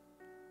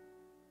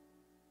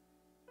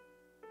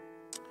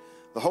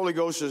 The Holy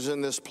Ghost is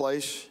in this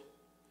place.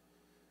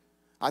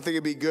 I think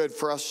it'd be good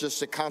for us just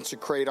to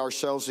consecrate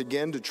ourselves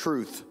again to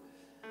truth.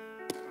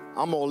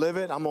 I'm going to live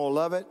it. I'm going to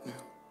love it.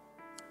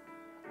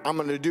 I'm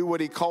going to do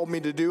what he called me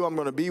to do. I'm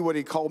going to be what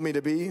he called me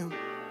to be.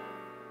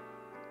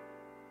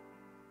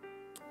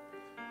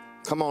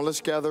 Come on,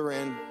 let's gather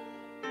in.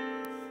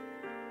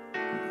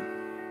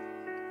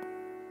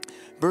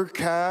 For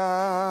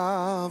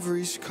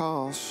Calvary's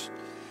cost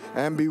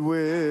and be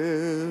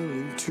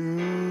willing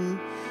to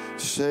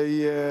say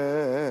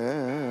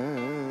yes.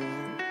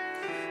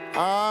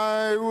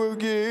 I will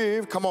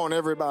give, come on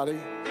everybody,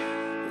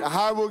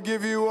 I will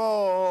give you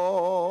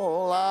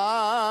all,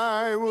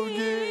 I will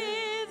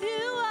give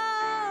you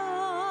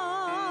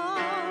all.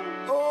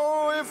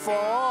 Oh, if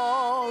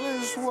all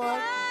is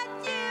what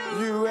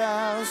you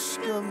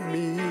ask of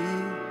me,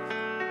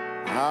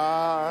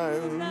 I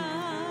will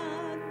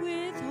not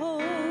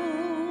withhold.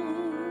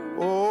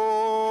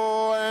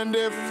 Oh, and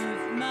if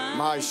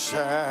my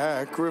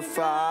sacrifice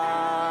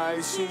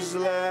is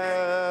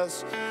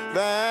less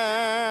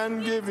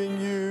than giving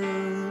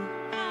you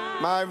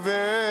my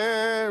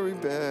very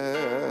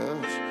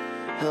best,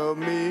 help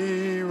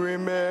me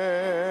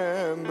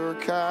remember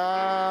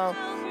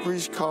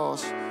Calvary's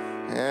cost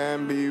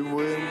and be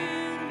willing.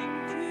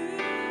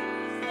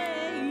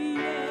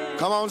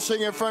 Come on,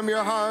 sing it from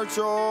your hearts.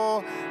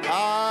 Oh,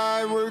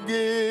 I will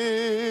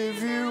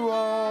give you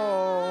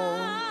all.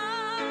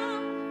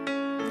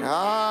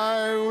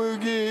 I will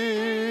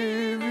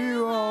give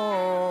you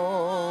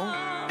all.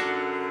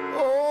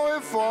 Oh,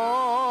 if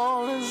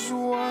all is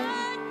what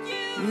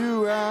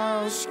you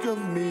ask of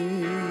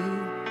me,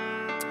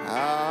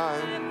 I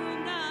will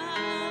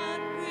not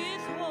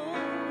withhold.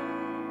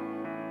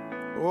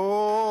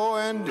 Oh,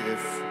 and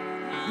if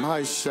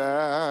my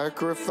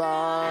sacrifice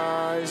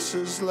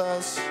is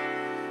less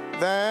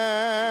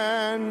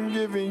than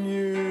giving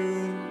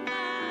you,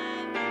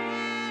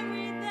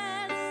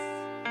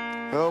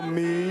 help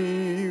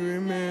me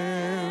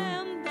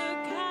remember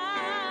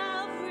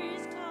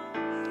Calvary's cost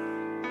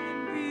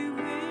and be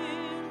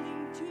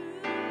willing to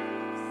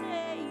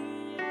say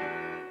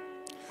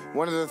yes.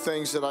 One of the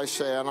things that I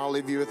say, and I'll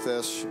leave you with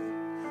this,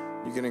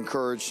 you can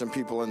encourage some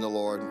people in the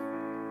Lord.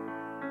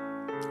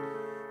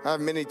 I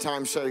have many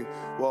times say,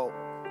 well,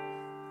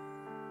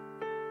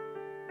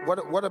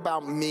 what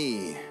about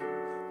me?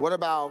 What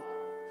about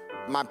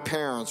my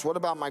parents? What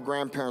about my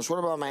grandparents? What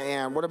about my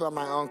aunt? What about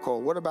my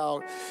uncle? What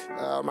about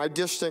my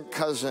distant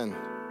cousin?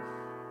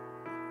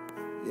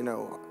 You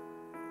know,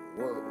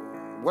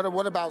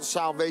 what about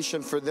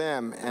salvation for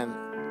them? And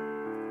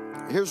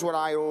here's what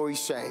I always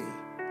say.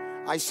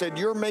 I said,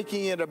 you're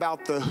making it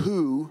about the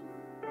who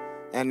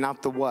and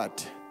not the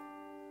what.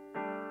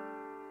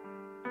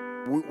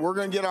 We're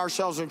going to get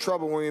ourselves in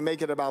trouble when we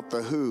make it about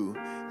the who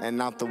and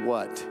not the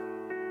what.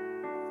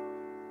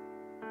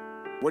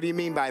 What do you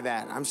mean by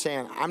that? I'm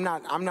saying I'm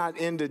not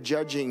into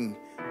judging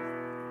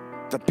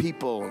the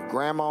people,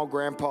 grandma,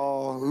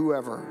 grandpa,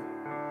 whoever.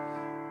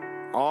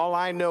 All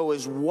I know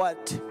is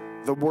what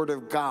the Word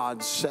of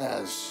God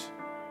says.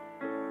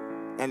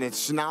 And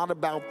it's not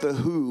about the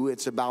who,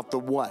 it's about the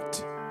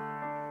what.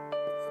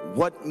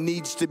 What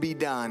needs to be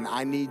done?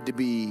 I need to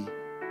be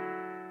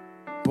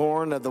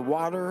born of the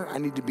water. I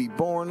need to be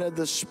born of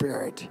the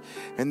Spirit.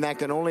 And that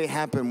can only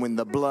happen when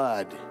the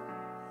blood,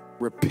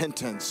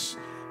 repentance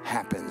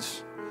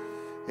happens.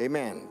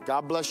 Amen.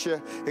 God bless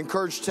you.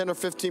 Encourage 10 or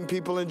 15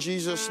 people in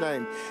Jesus'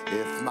 name.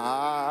 If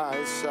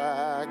my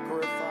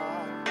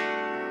sacrifice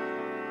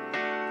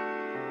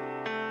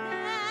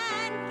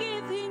and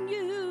giving you